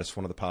in the greatest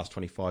one of the past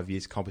 25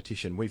 years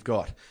competition. We've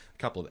got a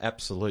couple of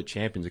absolute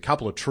champions, a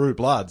couple of True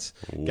Bloods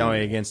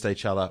going against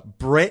each other.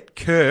 Brett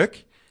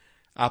Kirk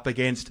up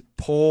against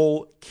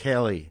Paul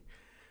Kelly.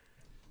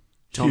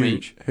 Tommy,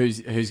 Huge.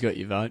 who's got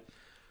your vote?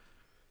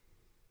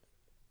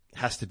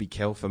 Has to be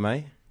Kel for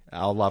me.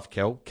 I love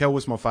Kel. Kel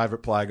was my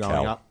favourite player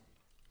growing up.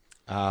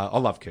 I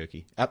love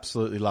Kirky.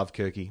 Absolutely love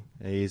Kirky.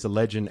 He's a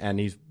legend and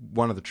he's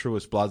one of the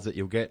truest Bloods that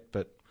you'll get,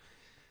 but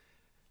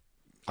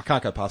I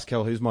can't go past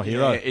Kel. Who's my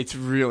hero? Yeah, it's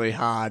really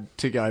hard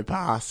to go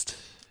past.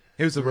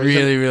 He was the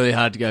reason. Really, really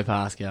hard to go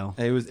past, Gal.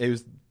 He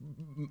was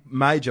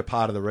major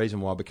part of the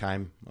reason why I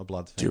became a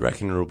Bloods fan. Do you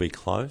reckon it'll be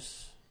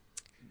close?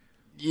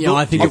 Yeah,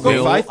 I think I've it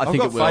will. got faith. I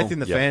think I've it got will. faith in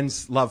the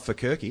fans' love for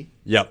Kirky.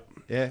 Yep.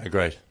 Yeah.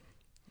 Agreed.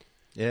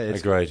 Yeah,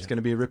 it's Agreed. going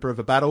to be a ripper of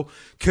a battle.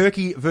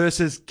 Kirky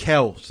versus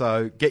Kel.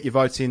 So get your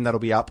votes in.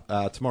 That'll be up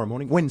tomorrow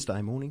morning,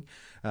 Wednesday morning.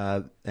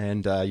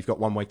 And you've got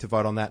 1 week to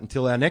vote on that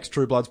until our next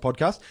True Bloods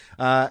podcast.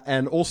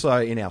 And also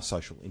in our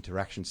social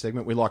interaction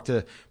segment, we like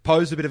to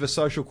pose a bit of a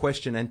social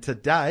question. And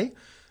today,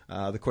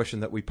 the question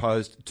that we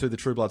posed to the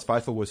True Bloods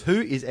faithful was,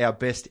 who is our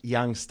best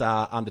young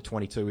star under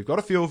 22? We've got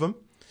a few of them.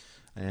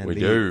 And We the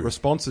do.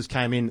 responses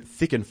came in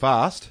thick and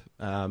fast.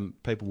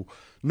 People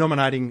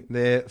nominating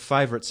their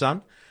favourite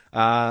son.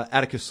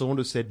 Atticus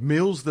Saunders said,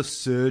 Mills the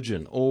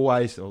surgeon.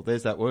 Always,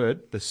 there's that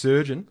word, the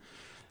surgeon.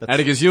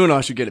 Atticus, you and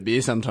I should get a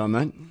beer sometime,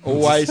 mate.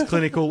 Always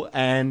clinical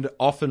and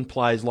often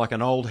plays like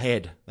an old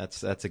head.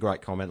 That's a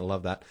great comment. I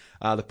love that.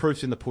 The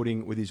proof's in the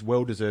pudding with his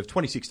well-deserved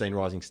 2016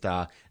 Rising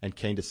Star, and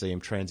keen to see him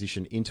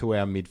transition into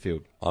our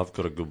midfield. I've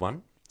got a good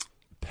one.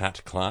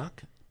 Pat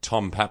Clark.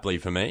 Tom Papley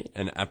for me,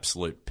 an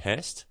absolute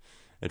pest.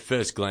 At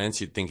first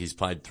glance, you'd think he's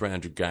played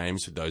 300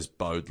 games with those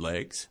bowed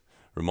legs.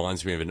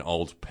 Reminds me of an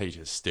old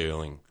Peter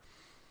Sterling.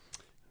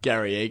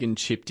 Gary Egan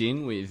chipped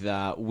in with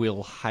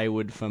Will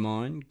Hayward for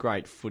mine.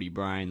 Great footy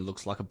brain,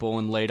 looks like a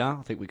born leader.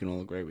 I think we can all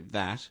agree with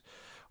that.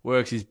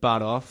 Works his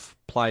butt off,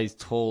 plays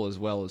tall as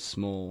well as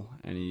small,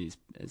 and he's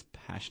as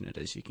passionate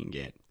as you can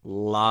get.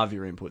 Love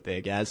your input there,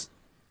 Gaz.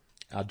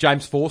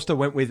 James Forster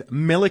went with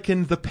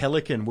Milliken the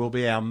Pelican will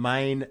be our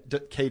main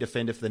key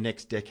defender for the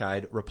next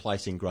decade,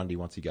 replacing Grundy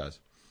once he goes.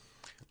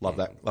 Love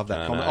that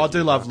comment. I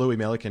do love Louis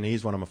Milliken.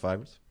 He's one of my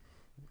favourites.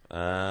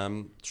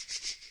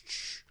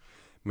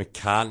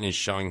 McCartan is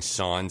showing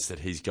signs that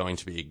he's going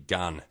to be a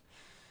gun.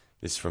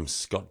 This from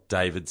Scott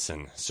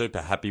Davidson.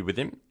 Super happy with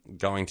him.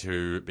 Going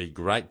to be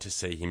great to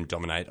see him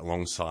dominate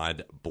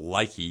alongside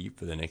Blakey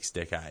for the next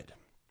decade.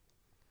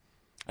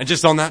 And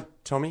just on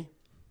that, Tommy,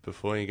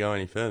 before you go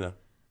any further,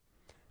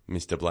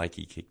 Mr.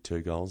 Blakey kicked 2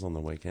 goals on the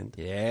weekend.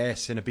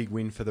 Yes, and a big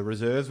win for the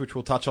reserves, which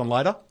we'll touch on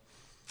later.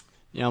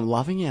 Yeah, I'm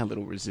loving our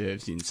little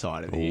reserves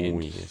inside of the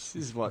end. Yes.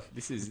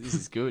 This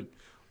is good.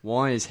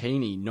 Why is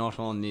Heaney not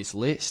on this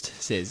list?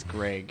 Says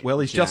Greg. Well,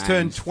 he's just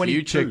turned 22.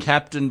 Future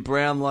captain,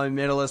 Brownlow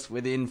medalist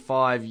within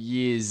 5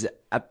 years.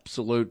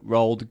 Absolute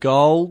rolled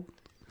gold.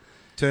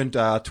 Turned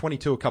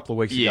 22 a couple of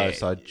weeks Yeah. ago,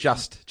 so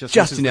just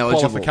Just ineligible.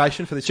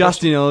 qualification for this.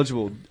 Just question.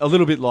 ineligible. A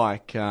little bit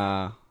like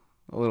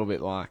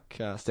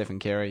Stephen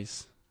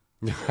Carey's.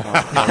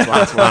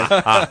 Last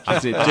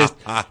week.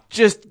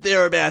 just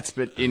thereabouts,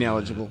 but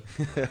ineligible.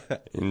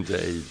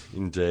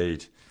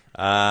 Indeed.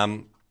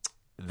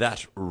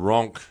 That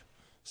Ronk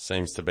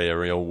seems to be a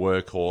real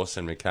workhorse,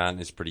 and McCartan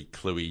is pretty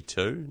cluey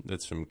too.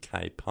 That's from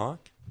K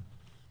Pike.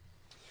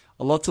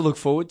 A lot to look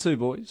forward to,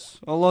 boys.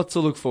 A lot to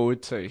look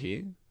forward to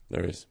here.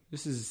 There is.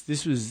 This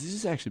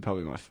is actually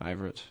probably my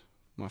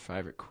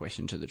favourite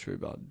question to the True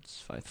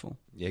Bloods faithful.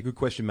 Yeah, good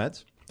question,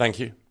 Mads. Thank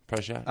you.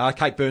 Appreciate it.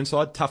 Kate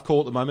Burnside, tough call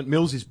at the moment.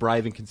 Mills is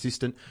brave and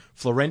consistent.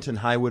 Florent and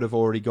Hayward have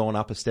already gone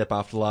up a step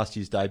after last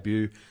year's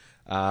debut.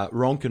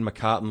 Ronk and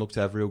McCartan look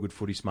to have real good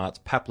footy smarts.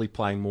 Papley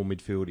playing more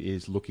midfield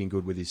is looking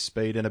good with his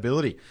speed and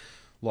ability.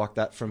 Like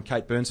that from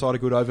Kate Burnside, a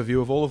good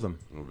overview of all of them.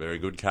 Well, very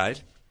good,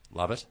 Kate.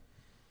 Love it.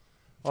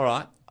 All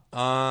right.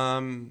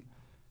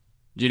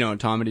 Do you know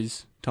what time it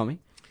is, Tommy?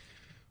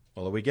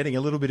 Well, are we getting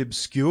a little bit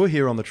obscure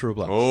here on the True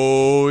Bloods?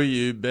 Oh,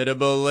 you better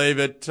believe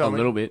it, Tommy. A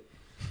little bit.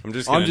 I'm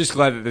just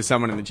glad that there's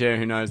someone in the chair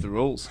who knows the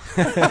rules.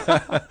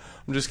 I'm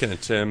just going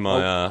to turn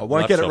my. I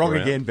won't get it laptop wrong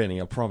around. again,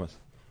 Benny, I promise.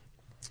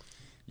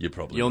 You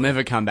probably. You'll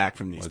never come back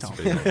from this, Let's Tom.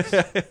 be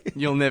honest.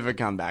 You'll never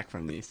come back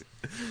from this.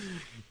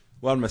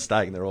 One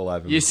mistake and they're all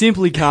over me. You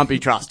simply can't be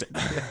trusted.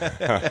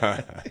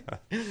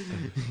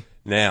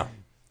 Now,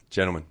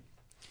 gentlemen,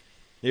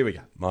 Here we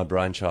go. my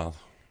brainchild.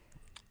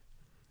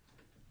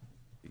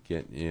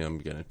 I'm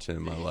going to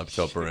turn my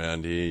laptop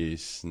around here, you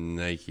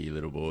sneaky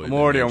little boy. I'm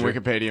already on Andrew.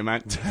 Wikipedia,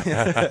 mate.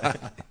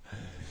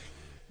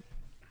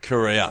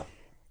 Korea.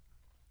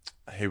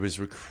 He was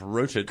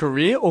recruited.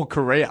 Korea or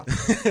Korea?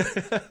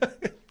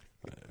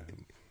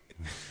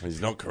 He's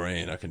not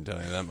Korean, I can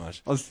tell you that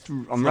much.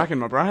 I'm racking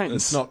my brains.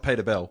 It's not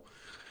Peter Bell.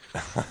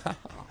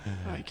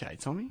 Okay,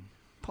 Tommy.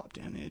 Pop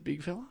down there,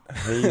 big fella.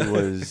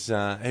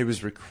 He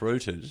was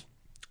recruited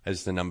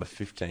as the number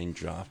 15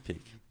 draft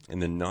pick in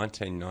the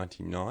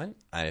 1999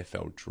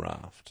 AFL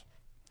draft.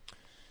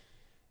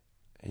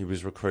 He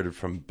was recruited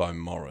from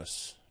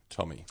Beaumaris,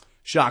 Tommy.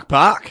 Shark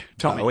Park,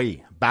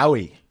 Tommy.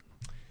 Bowie.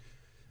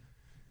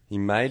 He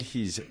made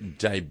his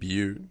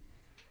debut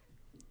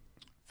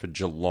for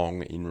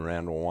Geelong in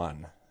round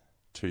 1,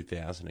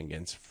 2000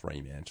 against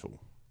Fremantle.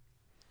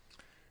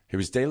 He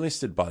was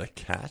delisted by the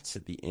Cats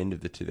at the end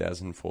of the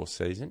 2004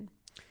 season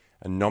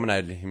and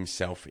nominated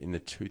himself in the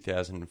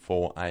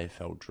 2004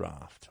 AFL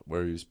draft,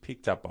 where he was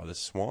picked up by the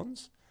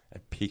Swans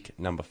at pick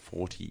number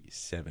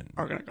 47.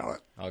 I reckon I got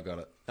it. I got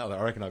it. Oh,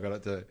 I reckon I got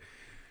it too.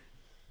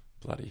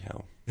 Bloody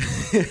hell.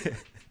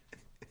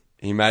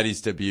 He made his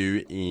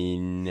debut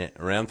in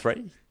round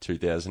 3,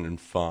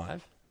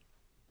 2005,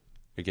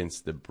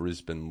 against the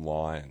Brisbane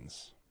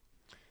Lions.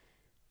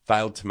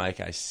 Failed to make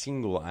a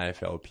single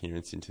AFL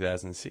appearance in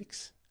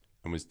 2006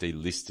 and was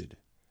delisted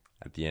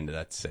at the end of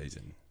that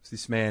season. Is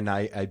this man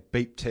a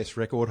beep test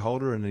record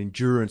holder and an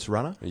endurance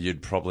runner?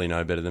 You'd probably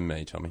know better than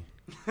me, Tommy.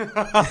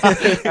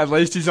 At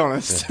least he's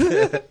honest.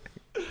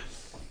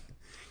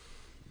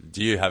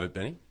 Do you have it,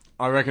 Benny?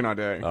 I reckon I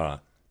do. All right.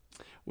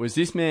 Was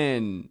this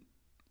man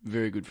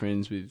very good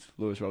friends with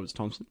Lewis Roberts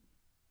Thompson?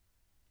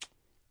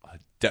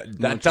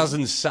 That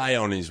doesn't say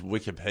on his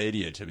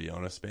Wikipedia, to be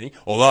honest, Benny.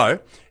 Although,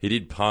 he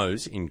did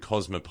pose in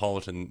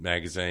Cosmopolitan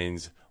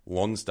magazine's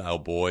Lonsdale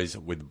Boys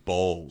with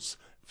Balls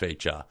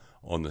feature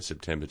on the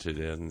September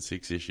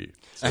 2006 issue.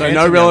 So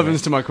no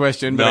relevance to my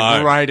question, but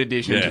No. a great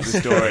addition Yeah. to the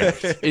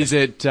story. Is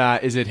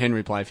it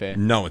Henry Playfair?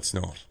 No, it's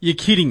not. You're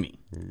kidding me.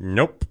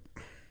 Nope.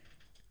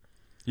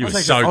 You were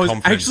I so was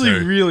confident. actually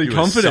too. really You were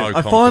confident. so I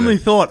confident. finally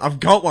thought I've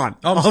got one.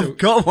 I've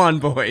got one,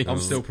 boy. I'm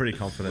still pretty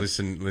confident.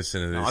 Listen to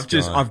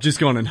this. I've just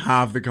gone and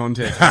halved the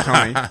contest,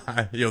 Tommy.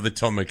 You're the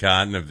Tom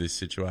McCartan of this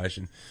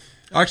situation.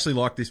 I actually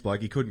like this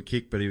bloke. He couldn't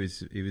kick, but he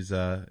was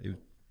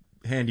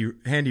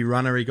handy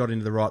runner. He got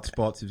into the right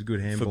spots. He was a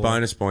good handballer. For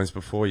bonus points,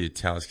 before you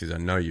tell us, because I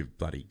know you've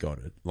bloody got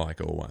it, like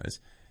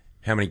always,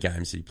 how many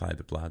games did he play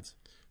the Bloods?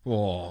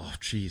 Oh,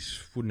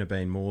 jeez, wouldn't have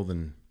been more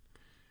than.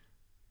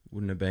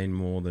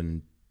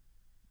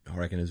 I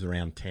reckon it was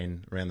around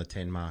 10, around the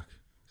 10 mark.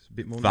 It's a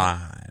bit more.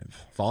 Than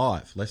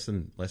 5, less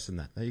than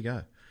that. There you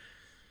go.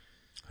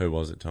 Who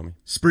was it, Tommy?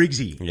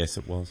 Spriggsy, Yes,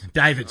 it was.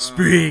 David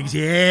Spriggs.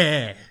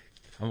 Yeah,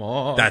 come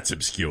on. That's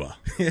obscure.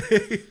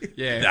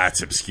 Yeah.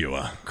 That's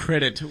obscure.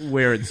 Credit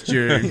where it's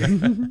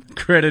due.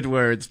 Credit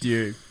where it's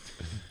due.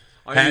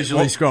 I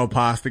usually scroll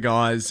past the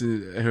guys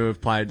who have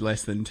played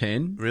less than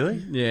 10.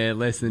 Really? Yeah,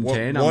 less than What-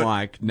 10. what- I'm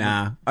like,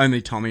 nah,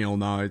 only Tommy will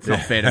know. It's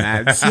not fair to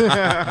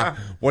Mads.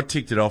 What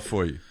ticked it off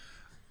for you?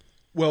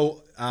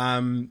 Well,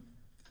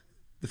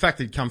 the fact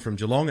that he'd come from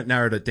Geelong, it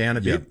narrowed it down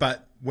a bit. Yep.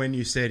 But when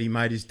you said he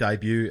made his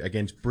debut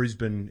against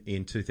Brisbane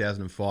in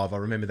 2005, I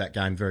remember that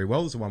game very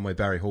well. It was the one where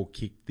Barry Hall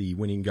kicked the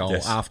winning goal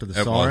Yes, after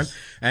the it siren. was.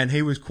 And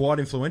he was quite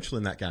influential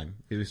in that game.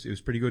 It was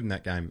pretty good in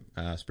that game,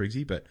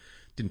 Spriggsy, but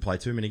didn't play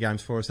too many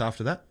games for us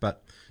after that.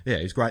 But, yeah,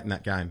 he was great in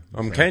that game.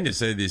 I'm keen to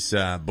see this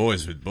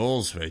Boys with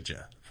Balls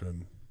feature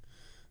from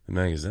the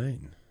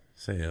magazine.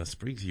 See how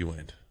Spriggsy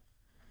went.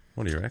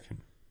 What do you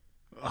reckon?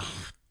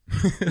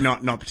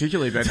 not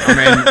particularly, but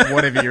I mean,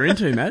 whatever you're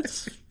into,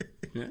 Mads.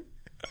 Yeah.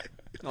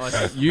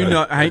 You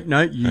know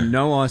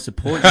I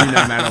support you no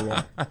matter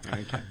what.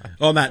 Okay.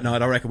 On that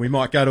note, I reckon we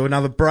might go to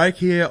another break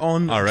here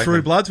on I reckon.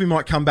 True Bloods. We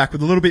might come back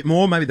with a little bit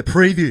more, maybe the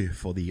preview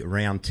for the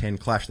round 10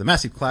 clash, the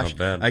massive clash Not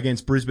bad.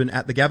 against Brisbane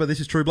at the Gabba. This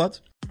is True Bloods.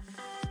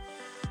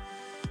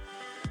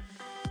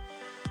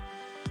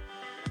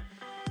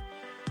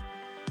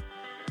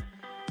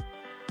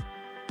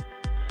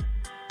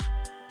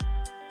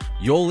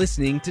 You're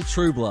listening to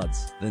True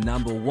Bloods, the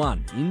number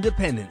 1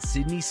 independent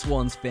Sydney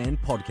Swans fan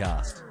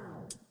podcast.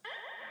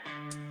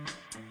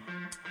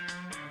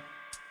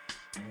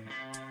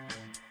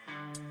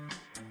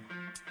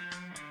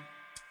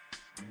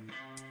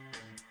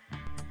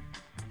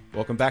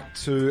 Welcome back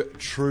to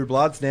True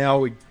Bloods. Now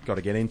we've got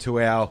to get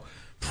into our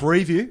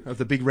preview of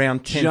the big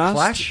round 10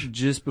 clash.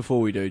 Just before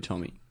we do,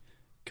 Tommy,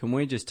 can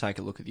we just take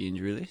a look at the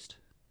injury list?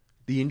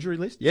 The injury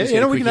list? Yeah, Just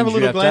get a we quick can have a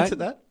little injury glance update. at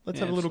that. Let's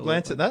Yeah, have a little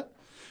glance at that.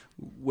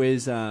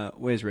 Where's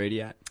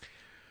Reedy at?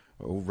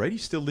 Well,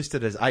 Reedy's still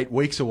listed as 8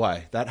 weeks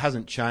away. That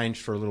hasn't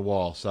changed for a little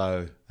while,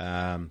 so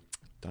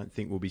don't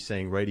think we'll be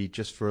seeing Reedy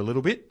just for a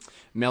little bit.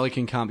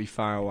 Melican can't be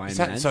far away,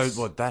 man.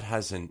 That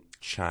hasn't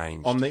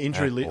changed On the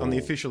injury at on the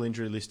all. official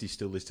injury list, he's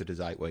still listed as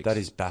 8 weeks. That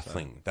is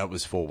baffling. That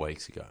was 4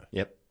 weeks ago.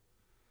 Yep.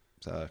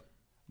 So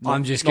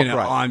I'm just not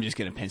gonna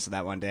great. pencil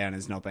that one down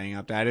as not being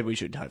updated. We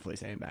should hopefully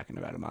see him back in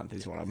about a month.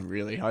 Is what I'm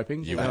really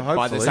hoping. You But would.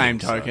 by the Hopefully. same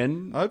So.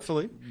 token,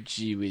 Hopefully.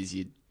 gee whiz,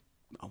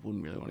 I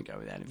wouldn't really want to go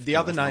with that. If The it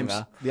other was names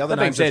longer. the other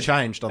That being names have said-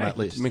 changed on that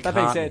list. That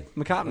being said,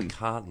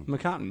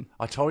 McCartan.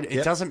 I told you, it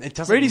Yep. doesn't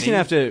Reedy's mean- gonna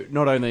have to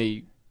not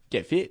only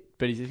get fit,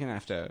 but he's just gonna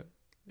have to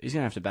He's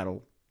going to have to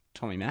battle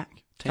Tommy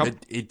Mack.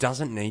 It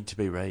doesn't need to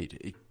be Reid.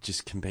 It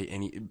just can be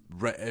any.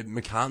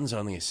 McCartan's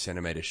only a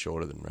centimetre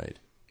shorter than Reid.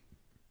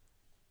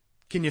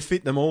 Can you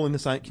fit them all in the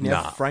same? Can you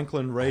have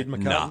Franklin, Reid,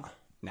 McCartan?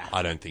 Nah,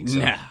 I don't think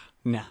so.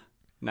 Nah,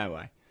 no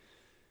way.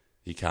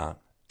 You can't.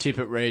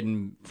 Tippett, Reid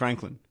and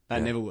Franklin.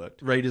 That never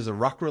worked. Reid as a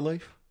ruck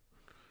relief?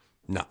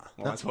 Nah.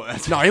 Well,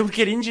 that's No, he'll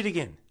get injured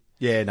again.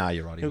 Yeah, no,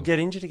 you're right. He'll get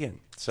injured again.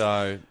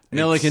 So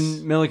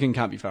Millican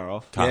can't be far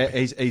off.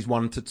 He's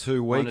 1 to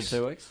 2 weeks. 1 to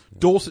 2 weeks.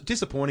 Dawson,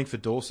 disappointing for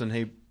Dawson.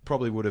 He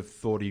probably would have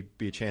thought he'd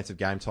be a chance of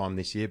game time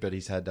this year, but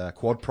he's had a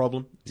quad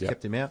problem. It's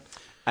kept him out.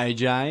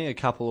 AJ, a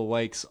couple of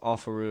weeks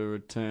off a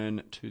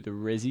return to the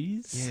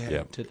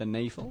Rezzies, to the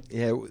NEFL.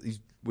 Yeah,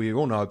 we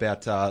all know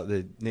about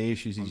the knee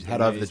issues he's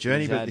had over the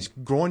journey, but his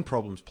groin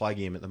problems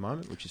plaguing him at the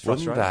moment, which is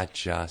frustrating. Wouldn't that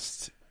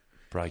just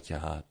break your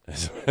heart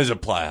as a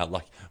player?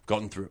 Like, I've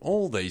gotten through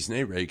all these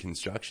knee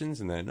reconstructions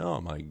and then,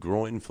 my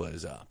groin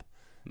flares up.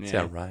 It's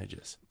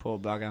outrageous. Poor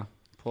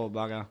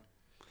bugger.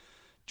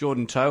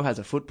 Jordan Toe has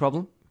a foot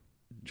problem.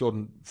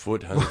 Jordan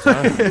Foot has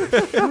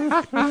its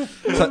own.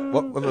 So,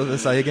 what did they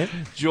say again?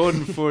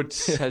 Jordan Foot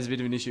has a bit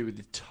of an issue with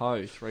the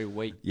toe, 3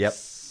 weeks.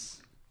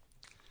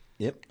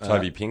 Yep.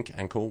 Toby Pink,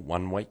 ankle,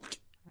 1 week.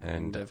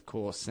 And of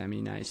course,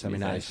 Sammy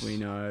Naismith, as we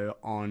know,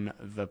 on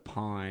the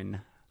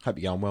pine. Hope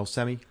you're going well,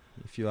 Sammy.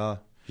 If you are,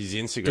 his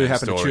Instagram do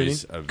happen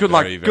stories to tune in. are Good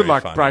very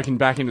luck funny. breaking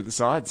back into the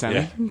side,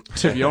 Sammy,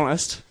 to be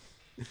honest.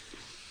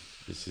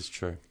 This is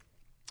true.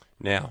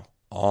 Now,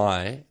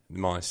 my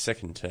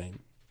second team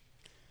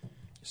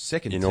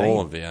in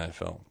all of the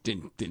AFL.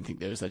 Didn't think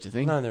there was such a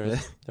thing. No, there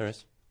is. There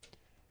is.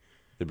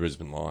 The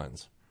Brisbane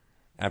Lions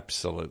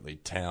absolutely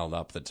towed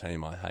up the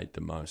team I hate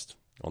the most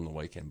on the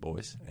weekend,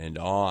 boys. And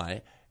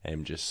I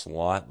am just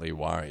slightly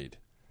worried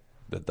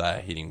that they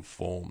are hitting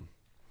form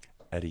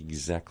at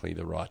exactly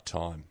the right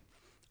time.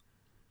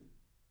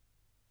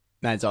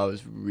 Mads, I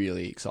was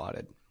really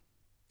excited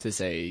to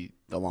see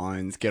the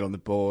Lions get on the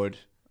board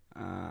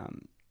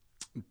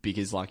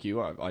because, like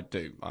you, I've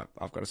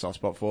got a soft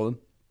spot for them.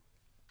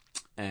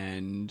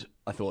 And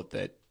I thought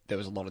that there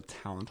was a lot of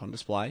talent on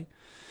display.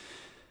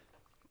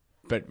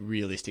 But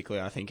realistically,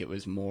 I think it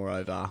was more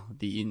over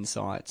the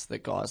insights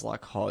that guys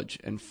like Hodge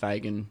and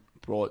Fagan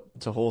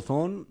brought to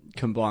Hawthorn,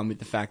 combined with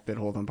the fact that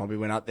Hawthorn probably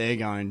went up there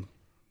going,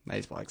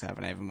 these blokes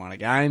haven't even won a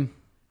game.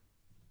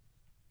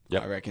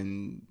 Yep. I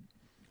reckon,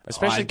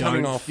 Especially I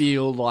coming don't off...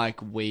 feel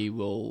like we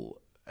will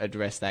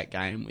address that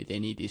game with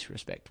any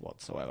disrespect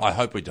whatsoever. I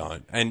hope we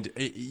don't. And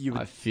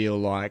I feel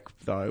like,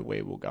 though,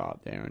 we will go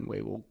up there and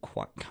we will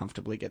quite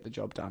comfortably get the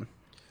job done.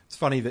 It's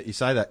funny that you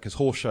say that because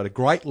Horse showed a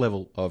great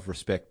level of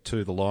respect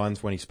to the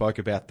Lions when he spoke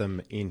about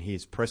them in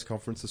his press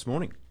conference this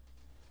morning.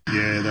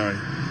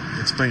 Yeah,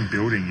 it's been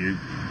building. You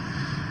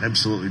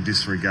absolutely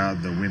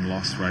disregard the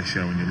win-loss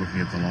ratio when you're looking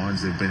at the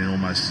Lions. They've been in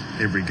almost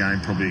every game,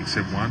 probably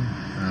except one,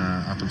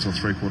 up until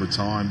three-quarter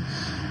time.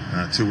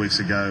 2 weeks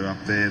ago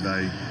up there,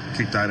 they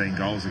kicked 18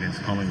 goals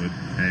against Collingwood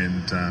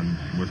and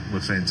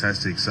were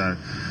fantastic. So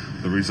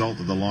the result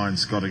that the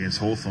Lions got against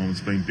Hawthorn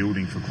has been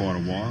building for quite a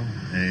while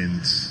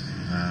and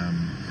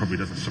probably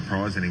doesn't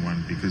surprise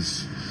anyone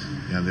because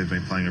they've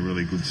been playing a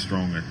really good,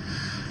 strong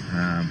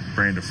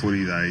brand of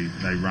footy.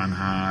 They run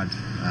hard.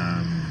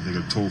 They've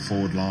got a tall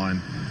forward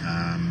line.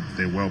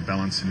 They're well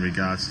balanced in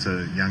regards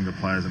to younger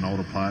players and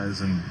older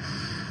players, and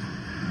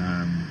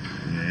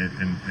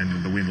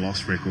the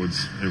win-loss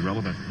record's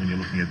irrelevant when you're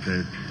looking at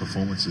their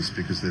performances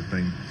because they've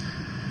been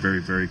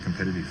very, very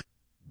competitive.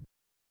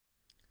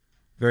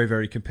 Very,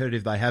 very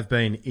competitive they have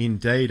been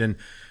indeed, and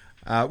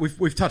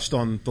we've touched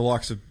on the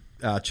likes of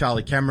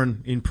Charlie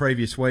Cameron in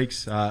previous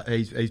weeks.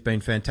 He's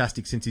been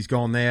fantastic since he's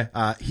gone there.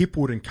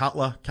 Hipwood and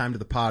Cutler came to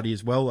the party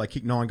as well. They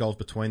kicked 9 goals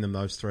between them,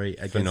 those three,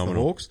 against the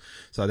Hawks.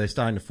 So they're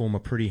starting to form a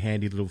pretty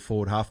handy little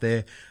forward half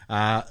there.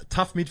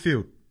 Tough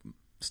midfield.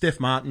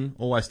 Steph Martin,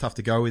 always tough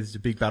to go with. It's a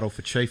big battle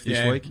for Chief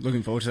this week.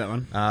 Looking forward to that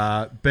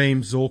one.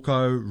 Beam,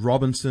 Zorko,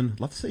 Robinson.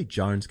 Love to see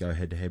Jones go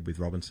head-to-head with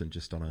Robinson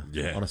just on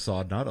a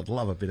side note. I'd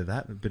love a bit of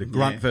that. A bit of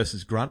grunt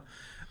versus grunt.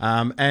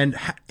 And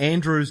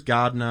Andrews,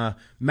 Gardner,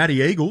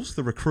 Matty Eagles,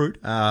 the recruit.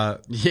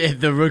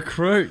 The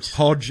recruit.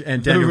 Hodge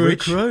and Daniel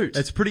Rich. Recruit.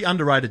 It's a pretty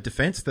underrated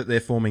defence that they're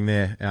forming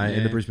there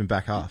in the Brisbane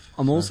back half.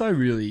 I'm also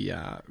really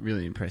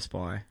impressed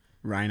by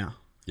Rayner.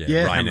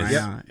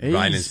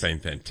 Rayner's been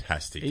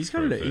fantastic. He's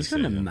got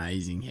an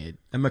amazing head.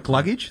 And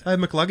McCluggage. They had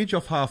McCluggage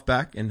off half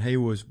back, and he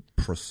was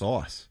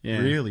precise. Yeah.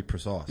 Really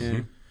precise. Yeah.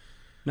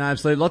 No,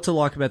 absolutely. Lots to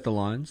like about the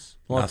Lions.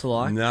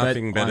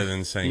 Nothing better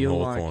than seeing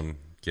Hawthorn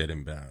get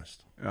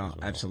embarrassed. Oh, well.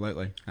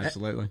 Absolutely.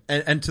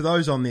 And to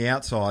those on the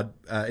outside,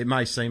 it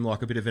may seem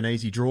like a bit of an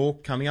easy draw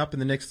coming up in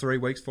the next 3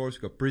 weeks for us.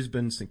 We've got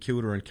Brisbane, St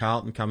Kilda and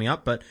Carlton coming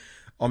up, but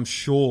I'm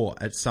sure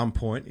at some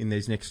point in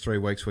these next 3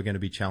 weeks we're going to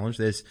be challenged.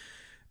 There's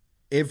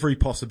every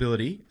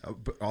possibility.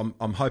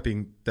 I'm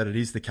hoping that it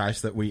is the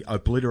case that we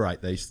obliterate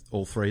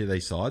all three of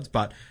these sides,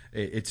 but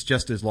it's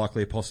just as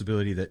likely a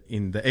possibility that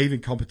in the even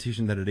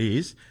competition that it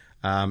is,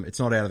 it's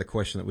not out of the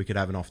question that we could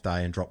have an off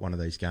day and drop one of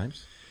these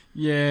games.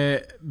 Yeah,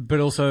 but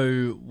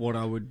also what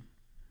I would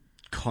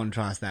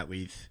contrast that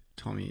with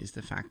Tommy, is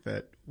the fact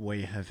that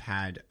we have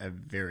had a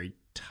very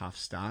tough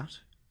start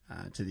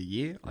to the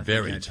year.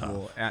 Very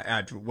tough.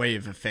 We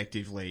have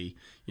effectively,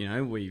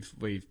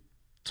 we've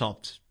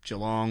topped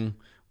Geelong.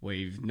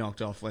 We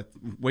knocked off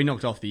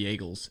the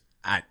Eagles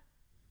at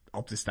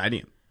Optus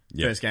Stadium.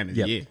 Yep. First game of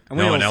the year. And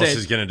no one else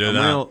is going to do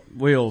that.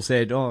 We all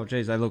said, oh,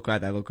 geez, they look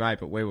great,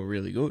 but we were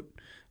really good.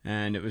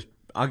 And it was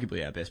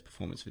arguably our best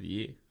performance for the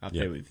year, up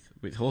there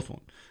with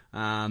Hawthorn.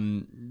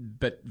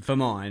 But for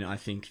mine, I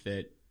think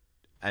that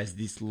as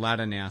this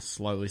ladder now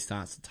slowly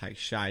starts to take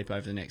shape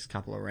over the next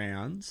couple of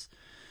rounds,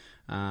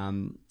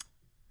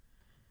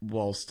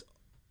 whilst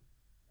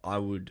I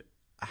would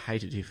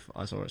hate it if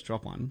I saw us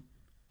drop one,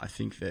 I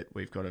think that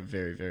we've got a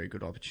very, very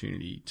good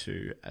opportunity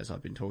to, as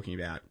I've been talking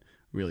about,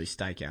 really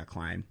stake our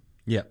claim.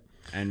 Yep.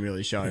 And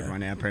really show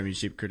everyone our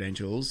premiership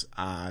credentials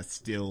are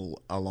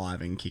still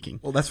alive and kicking.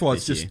 Well, that's why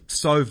it's just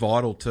so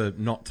vital to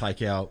not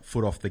take our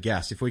foot off the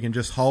gas. If we can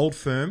just hold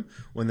firm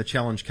when the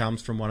challenge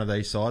comes from one of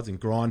these sides and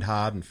grind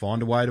hard and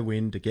find a way to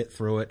win, to get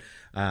through it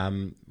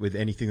with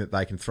anything that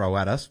they can throw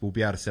at us, we'll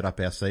be able to set up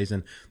our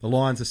season. The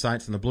Lions, the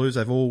Saints and the Blues,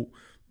 they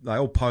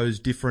all pose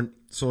different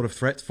sort of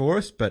threats for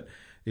us, but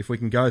if we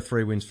can go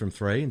 3 wins from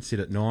 3 and sit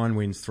at 9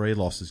 wins, 3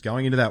 losses,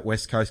 going into that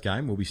West Coast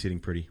game, we'll be sitting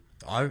pretty.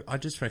 I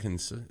just reckon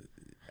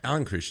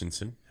Alan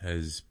Christensen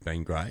has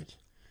been great.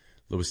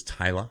 Lewis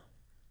Taylor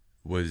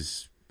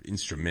was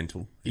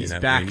instrumental. He's in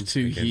that back win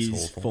to his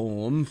Hawthorn.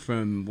 form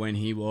from when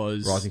he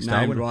was Rising Star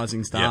named winner.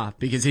 Rising Star, Yep.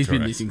 because he's been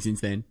Correct. missing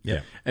since then.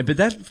 Yeah. But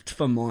that,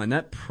 for mine,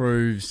 that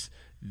proves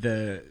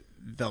the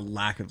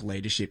lack of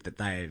leadership that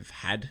they've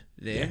had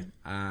there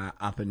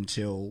up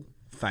until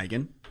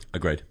Fagan.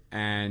 Agreed.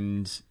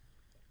 And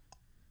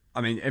I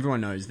mean,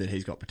 everyone knows that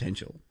he's got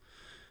potential,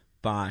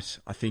 but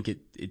I think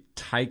it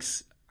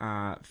takes,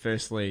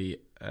 firstly,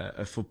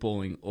 a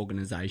footballing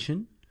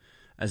organisation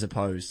as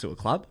opposed to a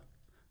club.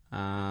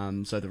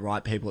 So the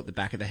right people at the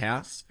back of the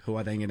house who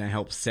are then going to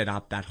help set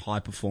up that high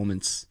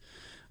performance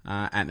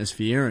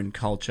atmosphere and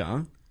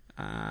culture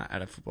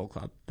at a football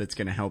club that's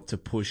going to help to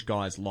push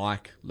guys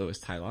like Lewis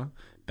Taylor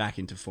back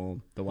into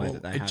form the way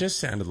that they have. It just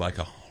sounded like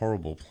a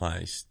horrible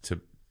place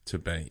to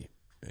be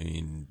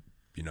in,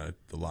 the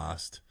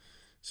last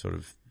sort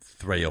of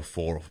 3 or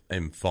 4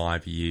 and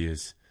 5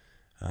 years,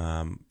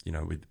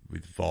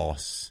 with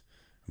Voss,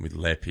 with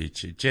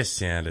Lepic. It just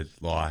sounded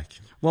like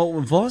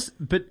Voss,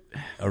 but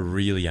a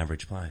really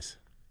average place.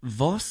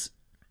 Voss,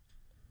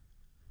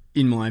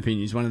 in my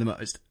opinion, is one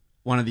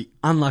of the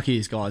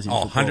unluckiest guys in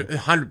football.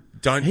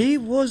 100, don't. He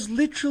was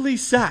literally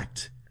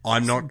sacked.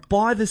 I'm not.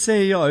 By the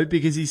CEO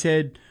because he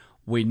said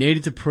we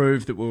needed to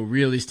prove that we were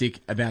realistic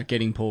about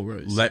getting Paul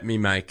Roos. Let me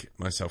make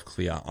myself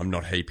clear. I'm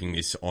not heaping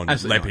this on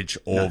Absolutely Lepic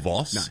not. or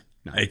Voss.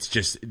 No. It's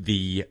just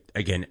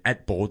again,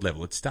 at board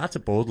level. It starts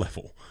at board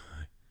level.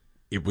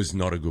 It was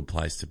not a good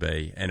place to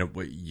be, and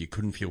you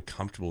couldn't feel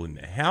comfortable in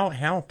there.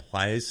 How are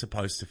players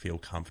supposed to feel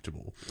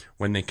comfortable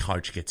when their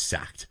coach gets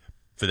sacked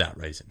for that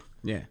reason?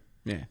 Yeah.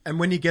 And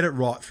when you get it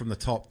right from the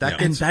top,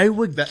 And they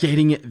were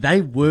getting it. They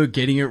were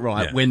getting it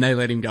right when they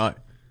let him go.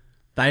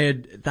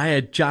 They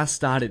had just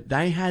started.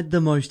 They had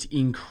the most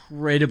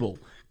incredible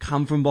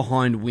come from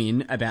behind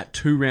win about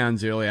 2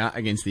 rounds earlier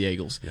against the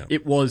Eagles. Yep.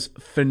 It was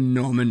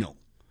phenomenal.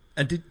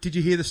 And did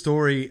you hear the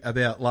story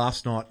about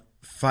last night?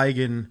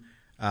 Fagan,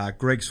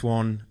 Greg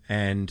Swan,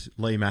 and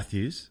Lee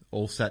Matthews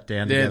all sat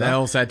down together. They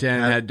all sat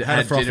down and had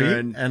a frothy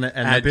dinner and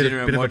had a bit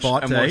dinner of and a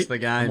bite to watched eat the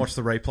game. and watch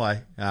the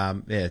replay.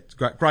 It's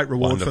great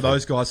reward Wonderful. for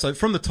those guys. So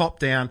from the top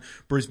down,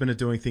 Brisbane are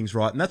doing things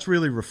right, and that's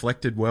really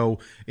reflected well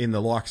in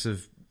the likes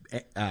of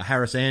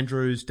Harris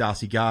Andrews,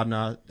 Darcy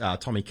Gardner,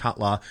 Tommy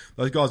Cutler.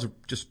 Those guys are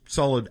just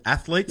solid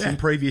athletes in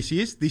previous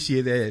years. This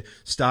year they're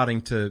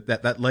starting to,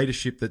 that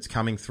leadership that's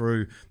coming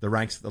through the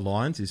ranks of the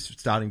Lions is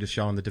starting to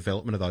show in the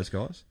development of those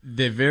guys.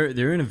 They're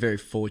in a very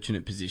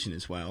fortunate position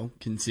as well,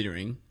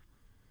 considering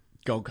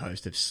Gold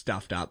Coast have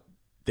stuffed up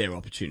their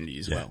opportunity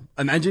as well.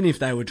 Imagine if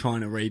they were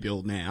trying to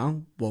rebuild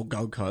now while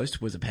Gold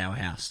Coast was a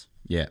powerhouse.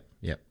 Yeah.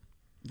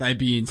 They'd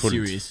be in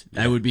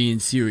They would be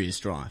in serious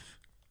strife.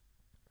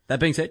 That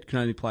being said, can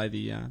only play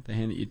the hand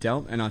that you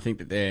dealt, and I think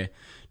that they're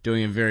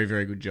doing a very,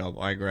 very good job.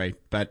 I agree,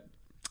 but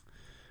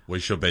We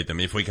should beat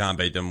them. If we can't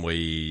beat them,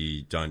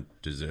 we don't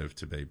deserve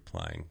to be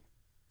playing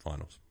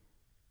finals.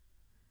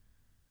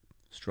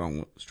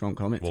 strong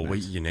comments. Well,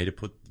 mate. you need to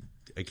put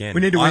again.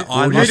 We need to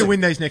win. We need to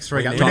win these next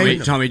 3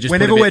 games. Tommy, just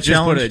whenever put we're just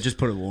challenged,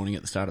 put a warning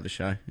at the start of the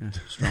show. Yeah,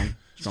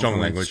 Strong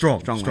language.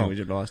 Strong language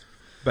advised.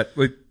 But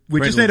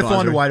we just need to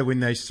find a way to win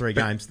these 3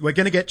 games. We're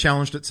going to get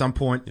challenged at some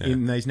point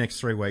in these next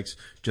 3 weeks.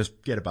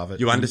 Just get above it.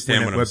 You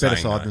understand what I'm saying, We're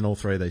better side though. than all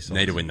 3 of these sides.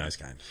 Need to win those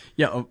games.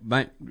 Yeah,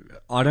 mate,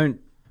 I don't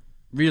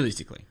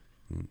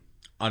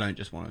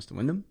just want us to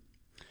win them.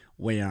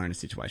 We are in a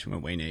situation where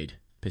we need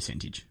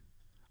percentage.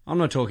 I'm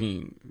not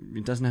talking,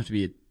 it doesn't have to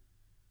be a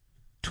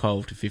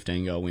 12 to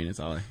 15 goal win as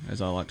I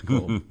like to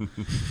call them.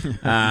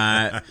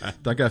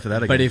 Don't go for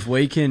that again. But if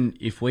we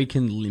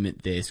can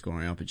limit their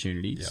scoring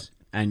opportunities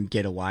and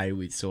get away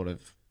with sort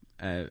of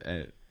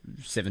a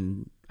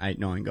 7, 8,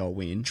 9 goal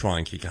win, Try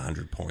and kick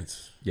 100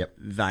 points. Yep.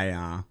 they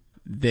are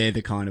they're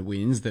the kind of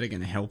wins that are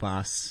going to help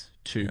us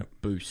to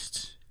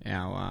boost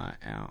our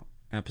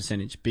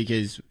percentage,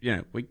 because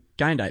we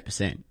gained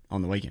 8%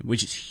 on the weekend,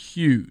 which is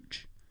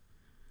huge.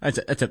 That's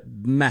a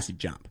massive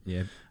jump.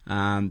 Yeah.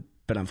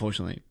 But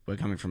unfortunately, we're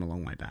coming from a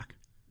long way back.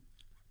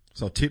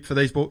 So a tip for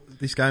this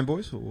game,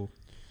 boys? Or?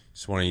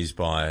 Swannies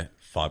by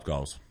 5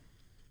 goals.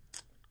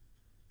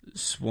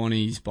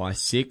 Swannies by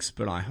 6,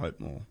 but I hope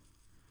more.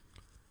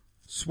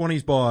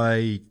 Swannies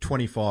by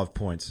 25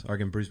 points. I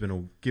reckon Brisbane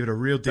will give it a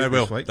real dip They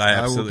will. this week. They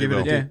absolutely will.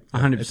 will. Give it a dip.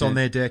 100%. It's on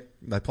their deck.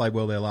 They played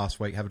well there last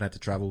week. Haven't had to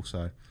travel.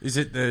 So Is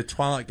it the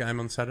Twilight game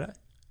on Saturday?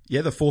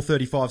 yeah, the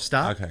 4:35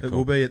 start. Okay, It cool.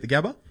 will be at the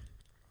Gabba.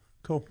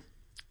 Cool.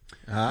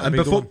 And be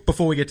a good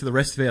before we get to the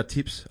rest of our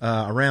tips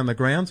around the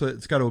grounds,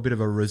 let's go to a bit of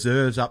a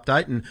reserves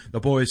update. And the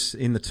boys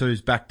in the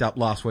twos backed up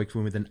last week's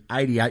win with an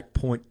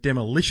 88-point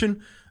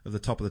demolition of the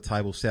top of the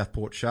table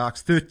Southport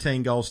Sharks.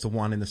 13 goals to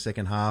 1 in the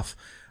second half.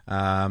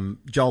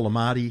 Joel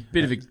Amartey.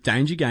 Bit of a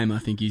danger game, I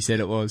think you said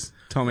it was.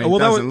 Tommy, Well,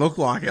 doesn't look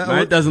like it, they mate. were-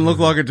 It doesn't look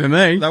like it to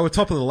me. They were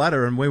top of the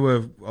ladder, and we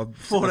were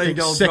 14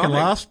 goals second dropping.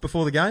 last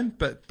before the game.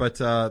 But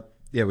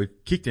we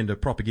kicked into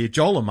proper gear.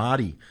 Joel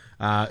Amartey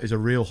is a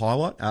real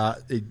highlight.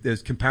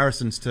 There's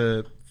comparisons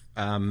to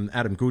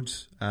Adam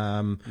Goods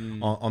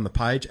on the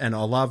page, and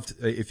I loved.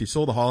 If you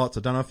saw the highlights, I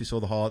don't know if you saw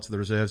the highlights of the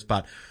reserves,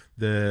 but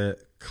the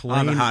I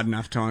have clean. a hard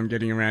enough time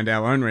getting around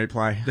our own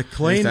replay. The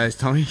clean- these days,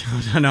 Tommy.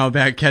 I don't know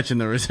about catching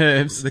the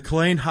reserves. The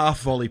clean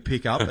half volley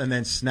pick up and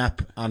then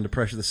snap under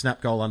pressure, the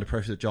snap goal under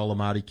pressure that Joel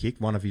Amartey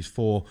kicked, one of his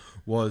 4,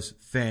 was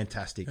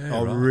fantastic.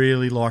 I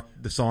really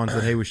liked the signs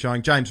that he was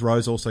showing. James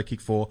Rose also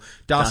kicked 4.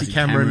 Darcy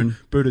Cameron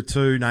booted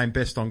 2, named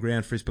best on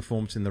ground for his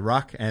performance in the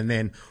ruck, and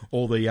then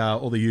all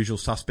the usual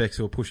suspects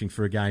who are pushing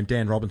for a game.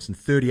 Dan Robinson,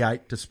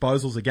 38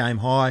 disposals, a game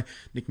high.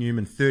 Nick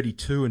Newman,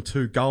 32 and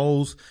 2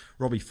 goals.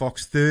 Robbie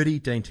Fox, 30.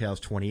 Dean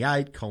Towers,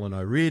 28. Colin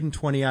O'Riordan,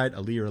 28.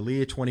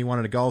 Aliir, 21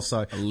 and a goal.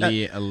 So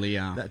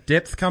Aliir. that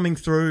depth coming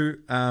through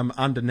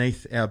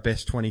underneath our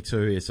best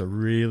 22 is a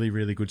really,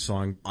 really good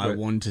sign. I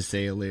want to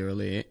see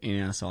Aliir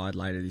in our side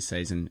later this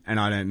season, and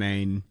I don't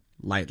mean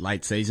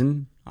late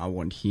season. I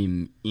want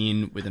him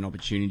in with an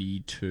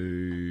opportunity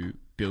to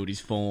build his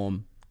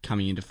form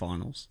coming into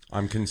finals.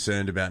 I'm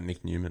concerned about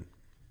Nick Newman.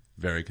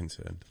 Very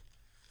concerned.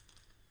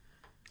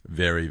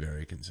 Very,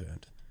 very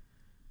concerned.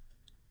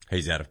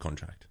 He's out of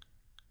contract.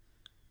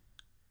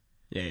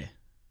 Yeah.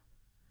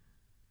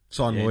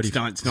 Sign Yeah, Lloydie. it's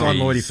not- Sign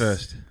He's- Lloydie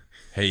first.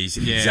 He's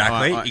Yeah,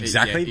 exactly. yeah, There are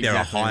exactly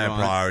higher right.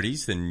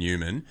 priorities than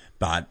Newman,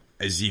 but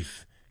as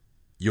if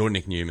you're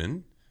Nick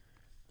Newman,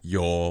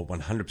 you're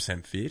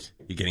 100% fit.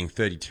 You're getting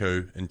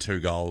 32 and 2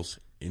 goals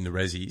in the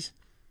Rezzies.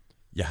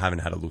 You haven't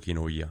had a look in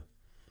all year.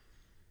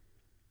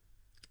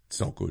 It's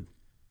not good.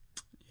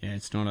 Yeah,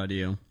 it's not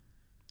ideal.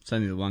 It's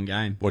only the one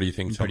game. What do you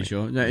think, I'm pretty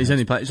Tommy? sure. No, he's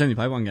only played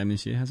one game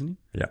this year, hasn't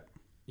Yeah.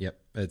 Yep,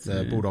 it's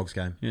a Bulldogs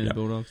game. he? Yeah, Yeah. the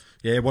Bulldogs.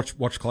 Yeah,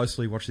 watch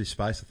closely, watch this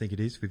space. I think it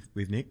is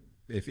with Nick.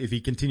 If he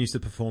continues to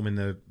perform in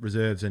the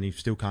reserves and he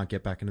still can't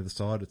get back into the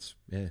side, it's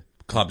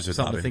Clubs would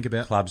Something love to him. think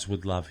about. Clubs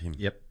would love him.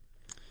 Yep.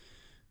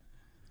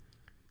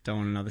 Don't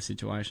want another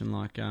situation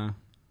like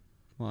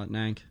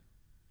Nank.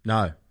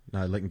 No,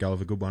 letting go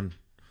of a good one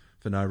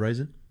for no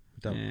reason.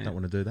 Don't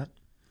want to do that.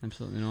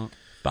 Absolutely not.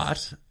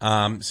 But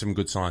some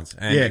good signs.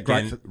 And Yeah,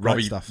 again,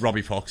 great stuff.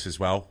 Robbie Fox as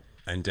well,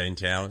 and Dean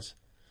Towers.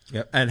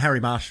 Yep. And Harry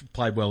Marsh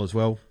played well as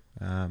well.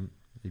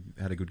 He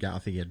had a good game. I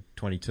think he had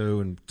 22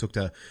 and took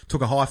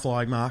a high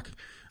flying mark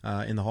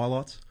in the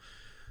highlights.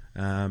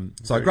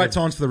 So great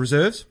times for the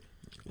reserves.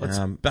 Let's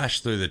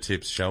bash through the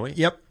tips, shall we?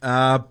 Yep.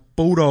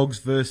 Bulldogs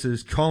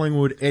versus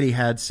Collingwood. Eddie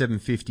had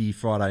 750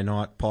 Friday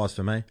night. Pies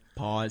for me.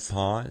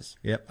 Pies.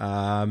 Yep.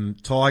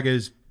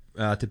 Tigers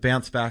to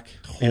bounce back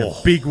in a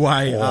big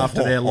way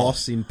after their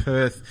loss in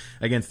Perth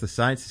against the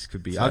Saints. This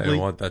could be Tell ugly.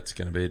 you what, that's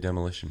going to be a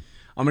demolition.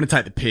 I'm going to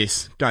take the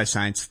piss. Go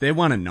Saints. They're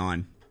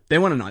 1-9. They're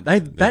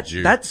 1-9.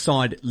 due. That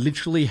side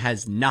literally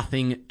has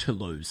nothing to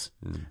lose.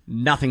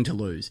 Nothing to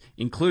lose,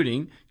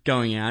 including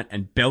going out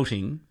and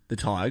belting the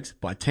Tigers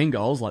by 10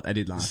 goals like they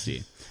did last year.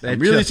 They're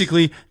And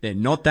realistically, they're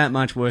not that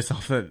much worse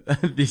off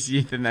this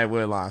year than they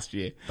were last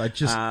year. They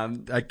just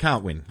they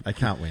can't win. They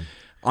can't win.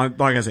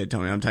 Like I said,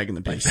 Tommy, I'm taking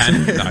the piss.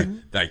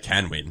 They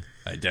can win.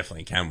 They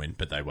definitely can win,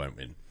 but they won't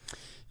win.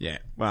 Yeah,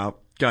 well,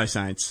 go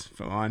Saints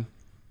for mine.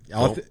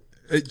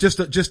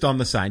 Just on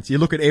the Saints, you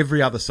look at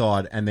every other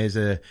side, and there's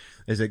a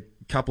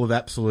couple of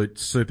absolute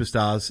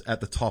superstars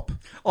at the top.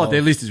 Oh,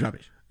 their list is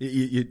rubbish.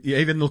 You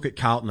even look at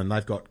Carlton, and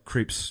they've got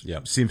Cripps,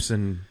 Yep.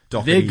 Simpson,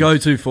 Doherty. Their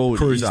go-to forward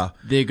Cruiser.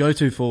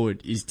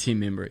 is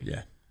Tim Membry.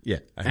 Yeah. Yeah.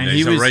 And And there's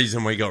he a was-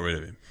 reason we got rid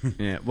of him.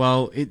 Yeah,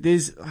 well,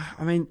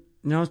 I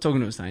was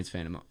talking to a Saints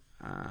fan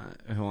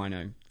who I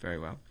know very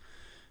well,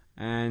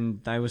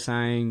 and they were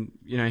saying,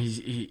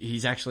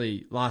 he's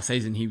actually, last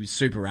season he was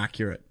super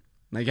accurate.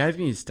 They gave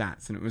me his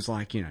stats, and it was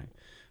like,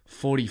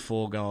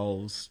 44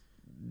 goals,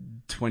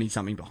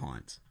 20-something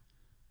behinds.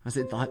 I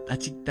said,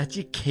 that's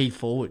your key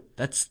forward.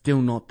 That's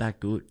still not that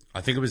good.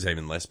 I think it was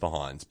even less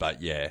behinds,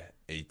 but yeah,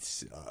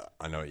 it's.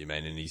 I know what you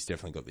mean, and he's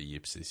definitely got the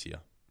yips this year.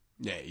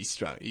 Yeah, he's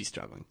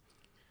struggling.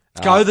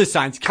 Go the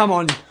Saints, come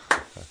on.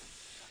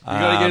 You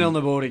got to get on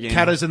the board again.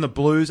 Catters and the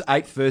Blues,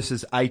 8th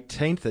versus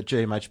 18th at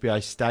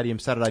GMHBA Stadium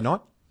Saturday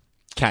night.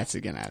 Cats are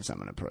going to have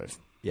something to prove.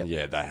 Yep.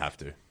 Yeah, they have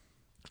to.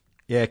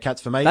 Yeah,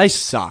 Cats for me. They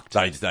sucked.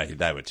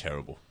 They were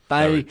terrible.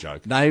 They were a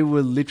joke. They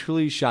were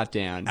literally shut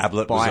down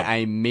Ablett by was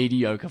a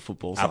mediocre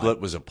football side. Ablett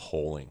was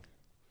appalling.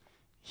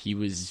 He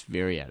was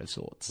very out of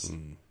sorts.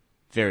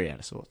 Very out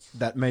of sorts.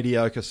 That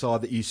mediocre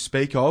side that you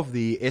speak of,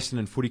 the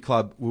Essendon Footy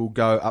Club, will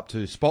go up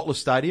to Spotless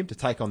Stadium to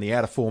take on the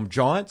out-of-form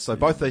Giants. So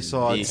both these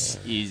sides...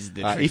 This is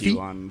the tricky iffy.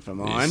 one for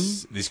mine.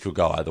 This could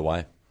go either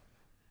way.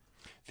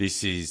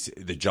 This is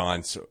the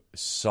Giants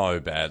so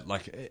bad.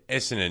 Like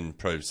Essendon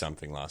proved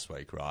something last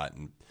week, right?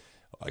 And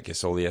I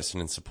guess all the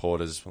Essendon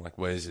supporters were like,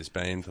 "Where's this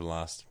been for the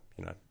last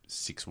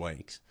 6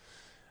 weeks?"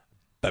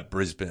 But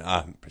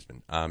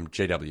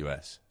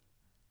GWS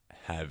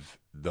have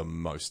the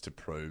most to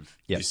prove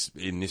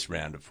in this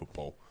round of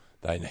football.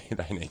 They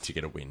need to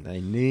get a win.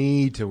 They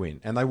need to win,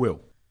 and they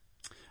will.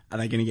 Are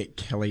they going to get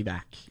Kelly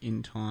back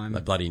in time?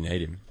 They bloody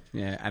need him.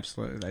 Yeah,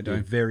 absolutely they A do.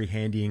 very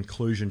handy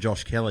inclusion,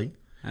 Josh Kelly.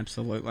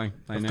 Absolutely.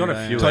 They've got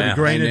a few Toby out.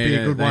 Green would be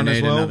a good one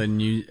as well.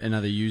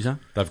 Another user.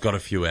 They've got a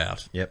few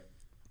out. Yep.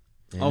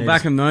 Yeah, I'll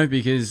back them though,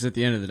 because at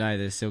the end of the day,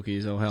 they're silky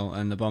as all hell,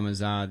 and the Bombers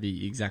are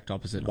the exact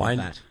opposite of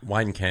that.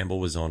 Wayne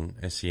Campbell was on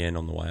SEN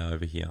on the way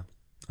over here,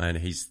 and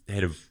he's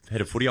head of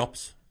footy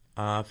ops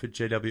for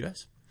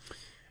GWS.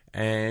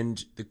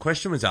 And the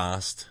question was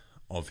asked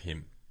of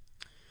him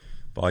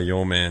by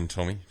your man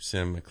Tommy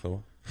Sam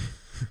McClure.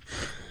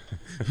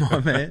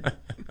 My man.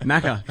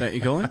 Macca, don't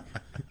you call him?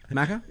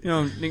 Macca? You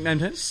know, nickname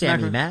him?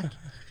 Sammy Mac.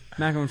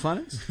 Macca and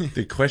Flanners?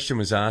 The question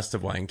was asked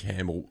of Wayne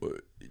Campbell,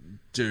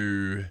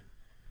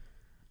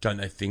 don't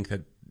they think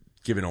that,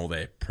 given all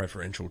their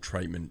preferential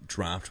treatment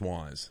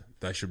draft-wise,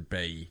 they should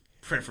be...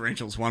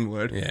 Preferential's one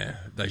word. Yeah,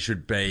 they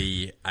should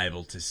be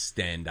able to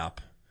stand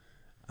up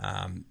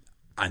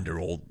under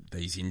all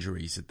these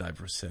injuries that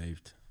they've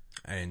received.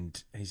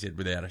 And he said,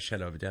 without a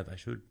shadow of a doubt, they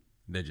should.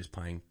 They're just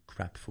playing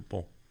crap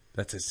football.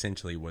 That's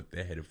essentially what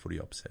their head of footy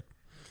ops said.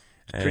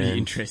 Pretty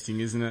interesting,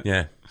 isn't it?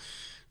 Yeah.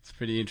 It's a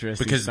pretty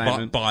interesting Because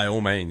statement. by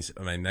all means,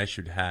 I mean, they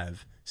should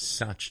have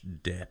such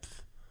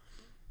depth.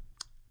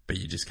 But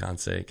you just can't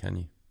see it, can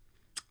you?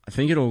 I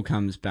think it all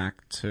comes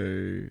back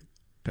to,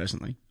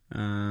 personally,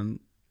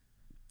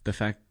 the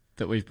fact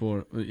that we've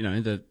brought,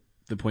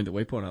 the point that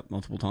we brought up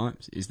multiple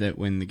times is that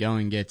when the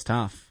going gets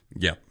tough,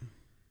 Yep.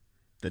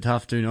 the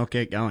tough do not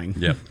get going.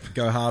 Yep.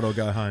 Go hard or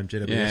go home.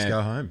 GWS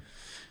go home.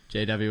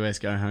 GWS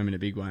go home in a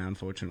big way,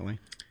 unfortunately.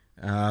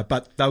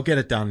 But they'll get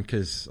it done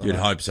because... You'd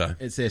hope so.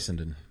 It's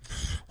Essendon.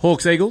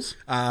 Hawks, Eagles?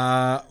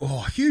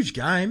 Huge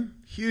game.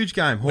 Huge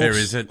game. Hawks, Where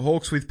is it?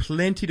 Hawks with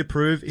plenty to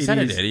prove. Is that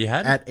at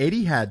Etihad? At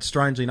Etihad,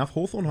 strangely enough.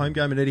 Hawthorn home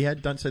game at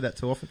Etihad. Don't see that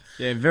too often.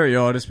 Yeah, very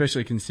odd,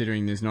 especially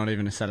considering there's not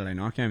even a Saturday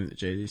night game at the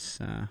G this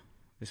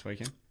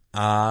weekend.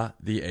 Are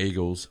the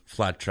Eagles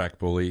flat track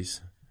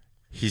bullies?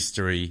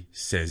 History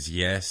says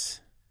yes.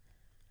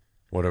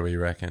 What do we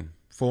reckon?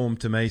 Form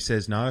to me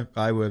says no.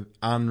 They were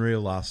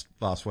unreal last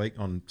week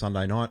on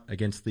Sunday night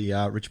against the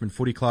Richmond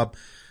Footy Club.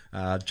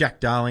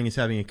 Jack Darling is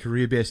having a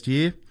career best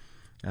year.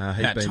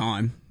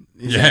 Time.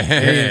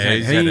 Yeah,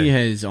 he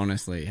has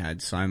honestly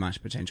had so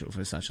much potential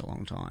for such a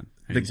long time.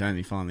 And he's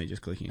only finally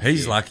just clicking.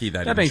 He's lucky they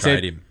That didn't being trade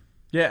said- him.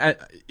 Yeah,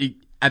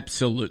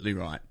 absolutely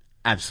right.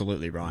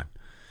 Absolutely right.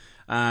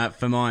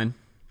 For mine,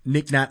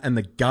 Nick Nat and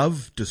the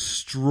Gov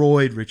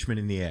destroyed Richmond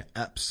in the air.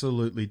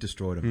 Absolutely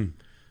destroyed them.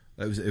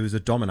 It was a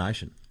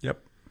domination.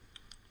 Yep.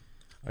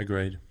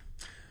 Agreed.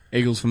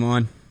 Eagles for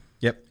mine.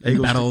 Yep.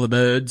 Battle of the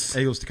Birds.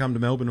 Eagles to come to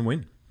Melbourne and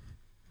win.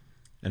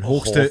 And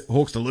Hawks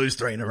to lose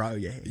 3 in a row,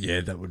 yeah.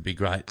 Yeah, that would be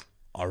great.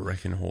 I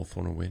reckon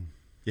Hawthorn will win.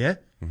 Yeah?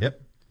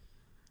 Yep.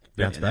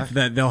 Bounce back.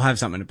 They'll have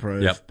something to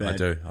prove. Yep, but I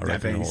do. I that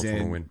reckon being Hawthorn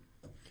said, will win.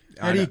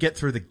 How do you get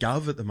through the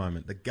Gov at the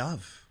moment? The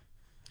Gov.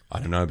 I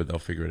don't know, but they'll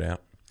figure it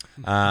out.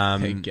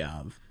 Hey,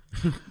 Gov.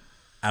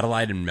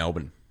 Adelaide and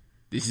Melbourne.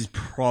 This is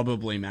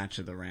probably match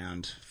of the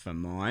round for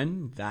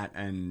mine. That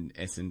and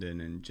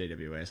Essendon and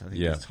GWS, I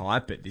think it's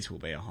tight, but this will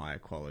be a higher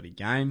quality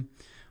game.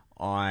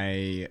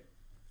 I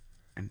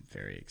am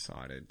very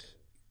excited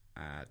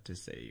to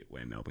see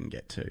where Melbourne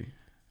get to.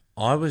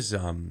 I was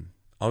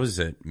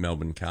at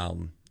Melbourne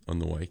Carlton on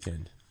the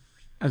weekend.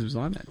 As was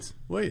I, Mads.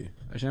 Were you?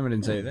 I shame I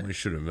didn't see you there. We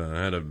should have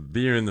had a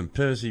beer in the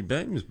Percy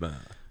Beams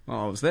bar.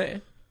 Well, I was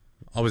there.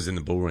 I was in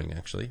the bull ring,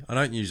 actually. I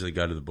don't usually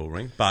go to the bull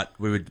ring, but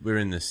we were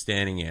in the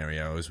standing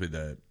area. I was with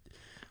a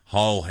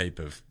whole heap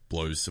of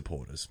Blues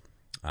supporters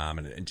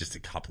and just a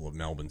couple of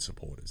Melbourne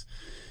supporters.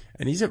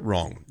 And is it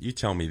wrong? You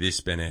tell me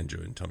this, Ben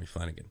Andrew and Tommy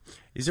Flanagan.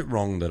 Is it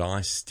wrong that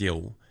I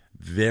still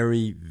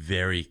very,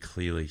 very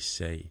clearly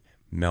see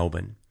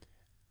Melbourne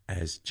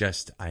as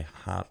just a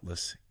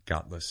heartless,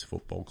 gutless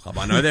football club?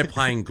 I know they're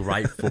playing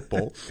great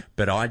football,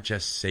 but I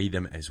just see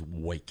them as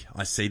weak.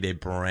 I see their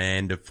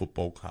brand of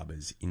football club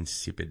as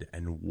insipid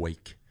and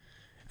weak.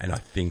 And I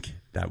think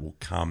that will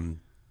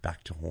come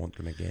back to haunt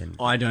them again.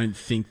 I don't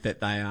think that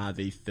they are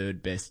the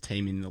third best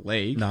team in the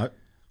league. No.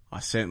 I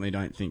certainly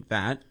don't think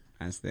that,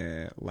 as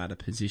their ladder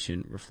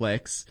position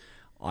reflects.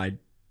 I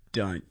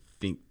don't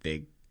think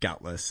they're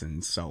gutless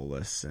and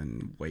soulless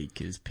and weak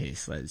as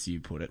piss, as you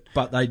put it.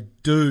 But they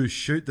do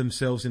shoot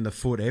themselves in the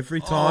foot every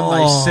time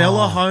they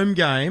sell a home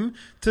game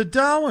to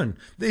Darwin.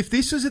 If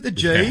this was at the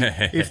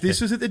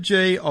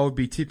G, I would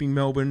be tipping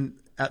Melbourne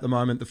at the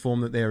moment, the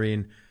form that they're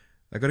in.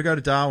 They've got to go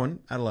to Darwin.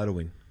 Adelaide will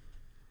win.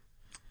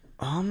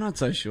 I'm not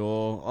so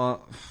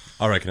sure.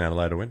 I reckon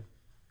Adelaide will win.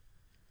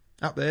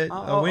 Up there,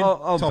 I'll win.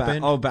 Top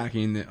end. I'll back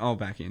in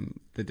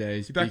the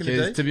D's You back in the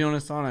because, D's? to be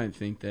honest, I don't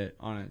think that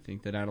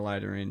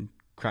Adelaide are in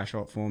crash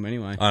hot form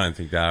anyway. I don't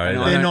think they are And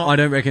either. I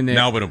don't reckon they're.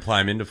 Melbourne will play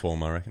them into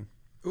form, I reckon.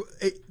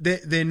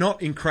 They're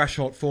not in crash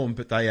hot form,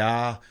 but they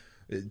are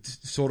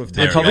sort of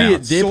They're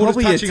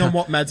probably touching on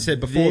what Mad said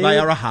before. They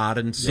are a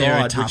hardened they're a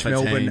side, which tougher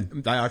Melbourne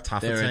team. they are a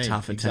tougher They're team. a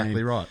tougher exactly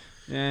team. right.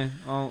 Yeah.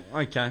 Oh,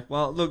 okay.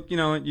 Well, look, you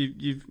know what?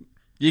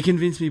 You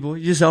convinced me, boy.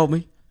 You sold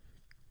me.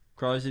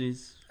 Crows it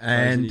is.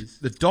 And Crows it is.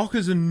 the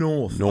Dockers are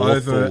North North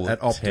over will at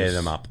Optus. tear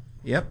them up.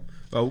 Yep.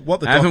 Well, what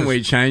the Haven't Dockers,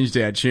 we changed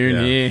our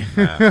tune here?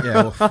 yeah,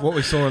 well, what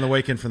we saw on the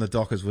weekend from the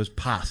Dockers was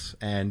pass,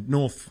 and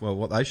North. Well,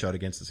 what they showed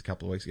against us a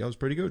couple of weeks ago was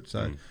pretty good.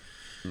 So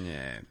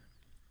Yeah.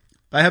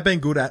 they have been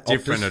good at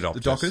Different Optus, at Optus. the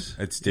Dockers.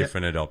 It's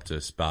different at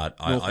Optus, but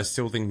I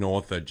still think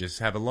North just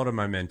have a lot of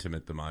momentum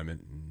at the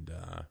moment. And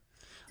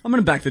I'm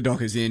going to back the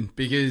Dockers in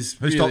because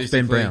Who stops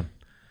Ben realistically-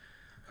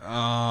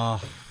 Brown?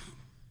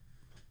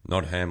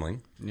 not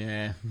Hamling.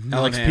 Yeah.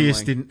 Alex not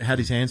Pearce Hamling. had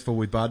his hands full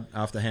with Bud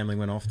after Hamling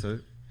went off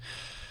too.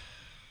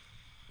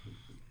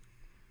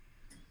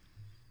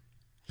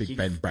 Big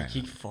Ben Brown.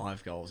 He kicked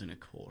 5 goals in a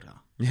quarter.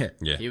 Yeah.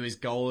 Yeah. He was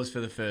goalless for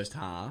the first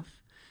half,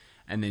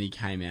 and then he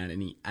came out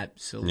and he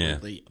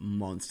absolutely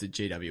monstered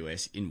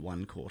GWS in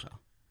 1 quarter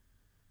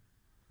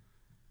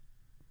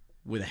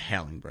with a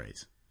howling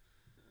breeze.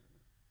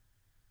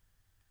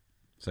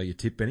 So you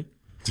tip, Benny?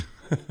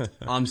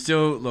 I'm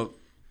still look.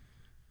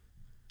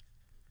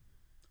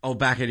 I'll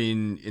back it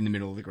in the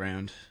middle of the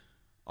ground.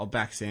 I'll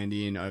back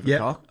Sandy in over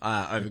Yep.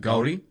 over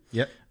Goldie.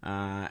 Yep.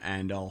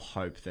 And I'll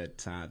hope that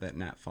that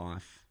Nat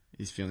Fyfe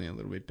is feeling a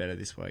little bit better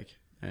this week.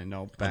 And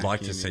I'll back I'd like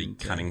to him see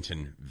into-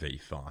 Cunnington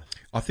v5.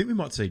 I think we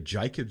might see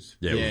Jacobs.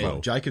 Yeah, we Yeah.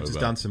 will. Jacobs We has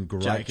will. done some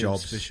great Jacobs,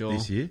 jobs for sure.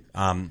 this year.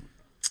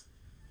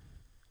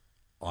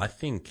 I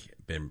think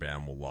Ben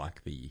Brown will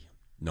like the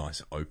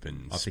nice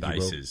open I think he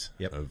will. spaces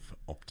Yep. of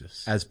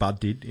Optus. As Bud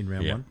did in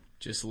round Yeah. one.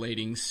 just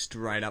leading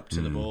straight up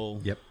to the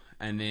ball. Yep.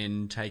 And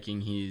then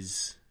taking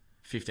his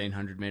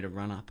 1,500 metre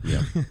run up.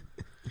 Yeah.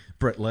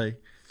 Brett Lee.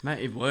 Mate,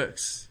 it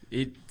works.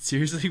 It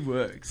seriously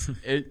works.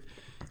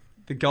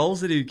 The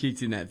goals that he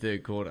kicked in that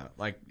third quarter,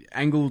 like,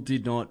 Angle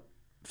did not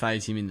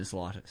phase him in the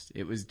slightest.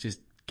 It was just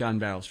gun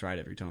barrel straight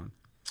every time.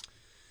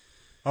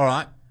 All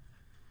right.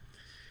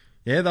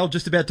 Yeah, they'll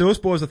just about do us,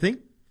 boys, I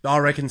think. I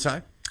reckon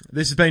so.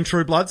 This has been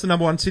True Bloods, the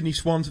number one Sydney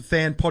Swans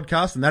fan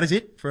podcast, and that is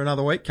it for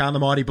another week. Calm the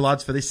Mighty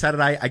Bloods for this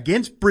Saturday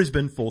against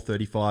Brisbane,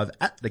 4:35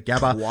 at the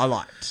Gabba.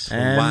 Twilight.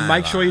 And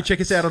make sure you check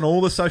us out on all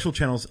the social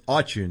channels,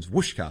 iTunes,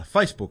 Whooshkaa,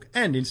 Facebook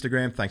and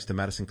Instagram. Thanks to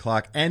Madison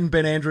Clark and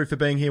Ben Andrew for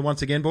being here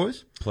once again,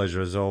 boys.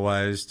 Pleasure as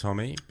always,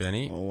 Tommy,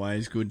 Benny.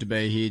 Always good to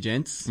be here,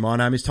 gents. My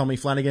name is Tommy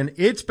Flanagan.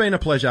 It's been a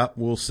pleasure.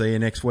 We'll see you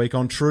next week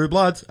on True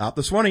Bloods. Up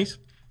the Swannies.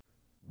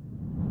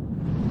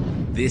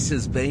 This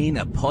has been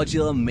a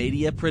Podular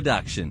Media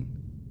production.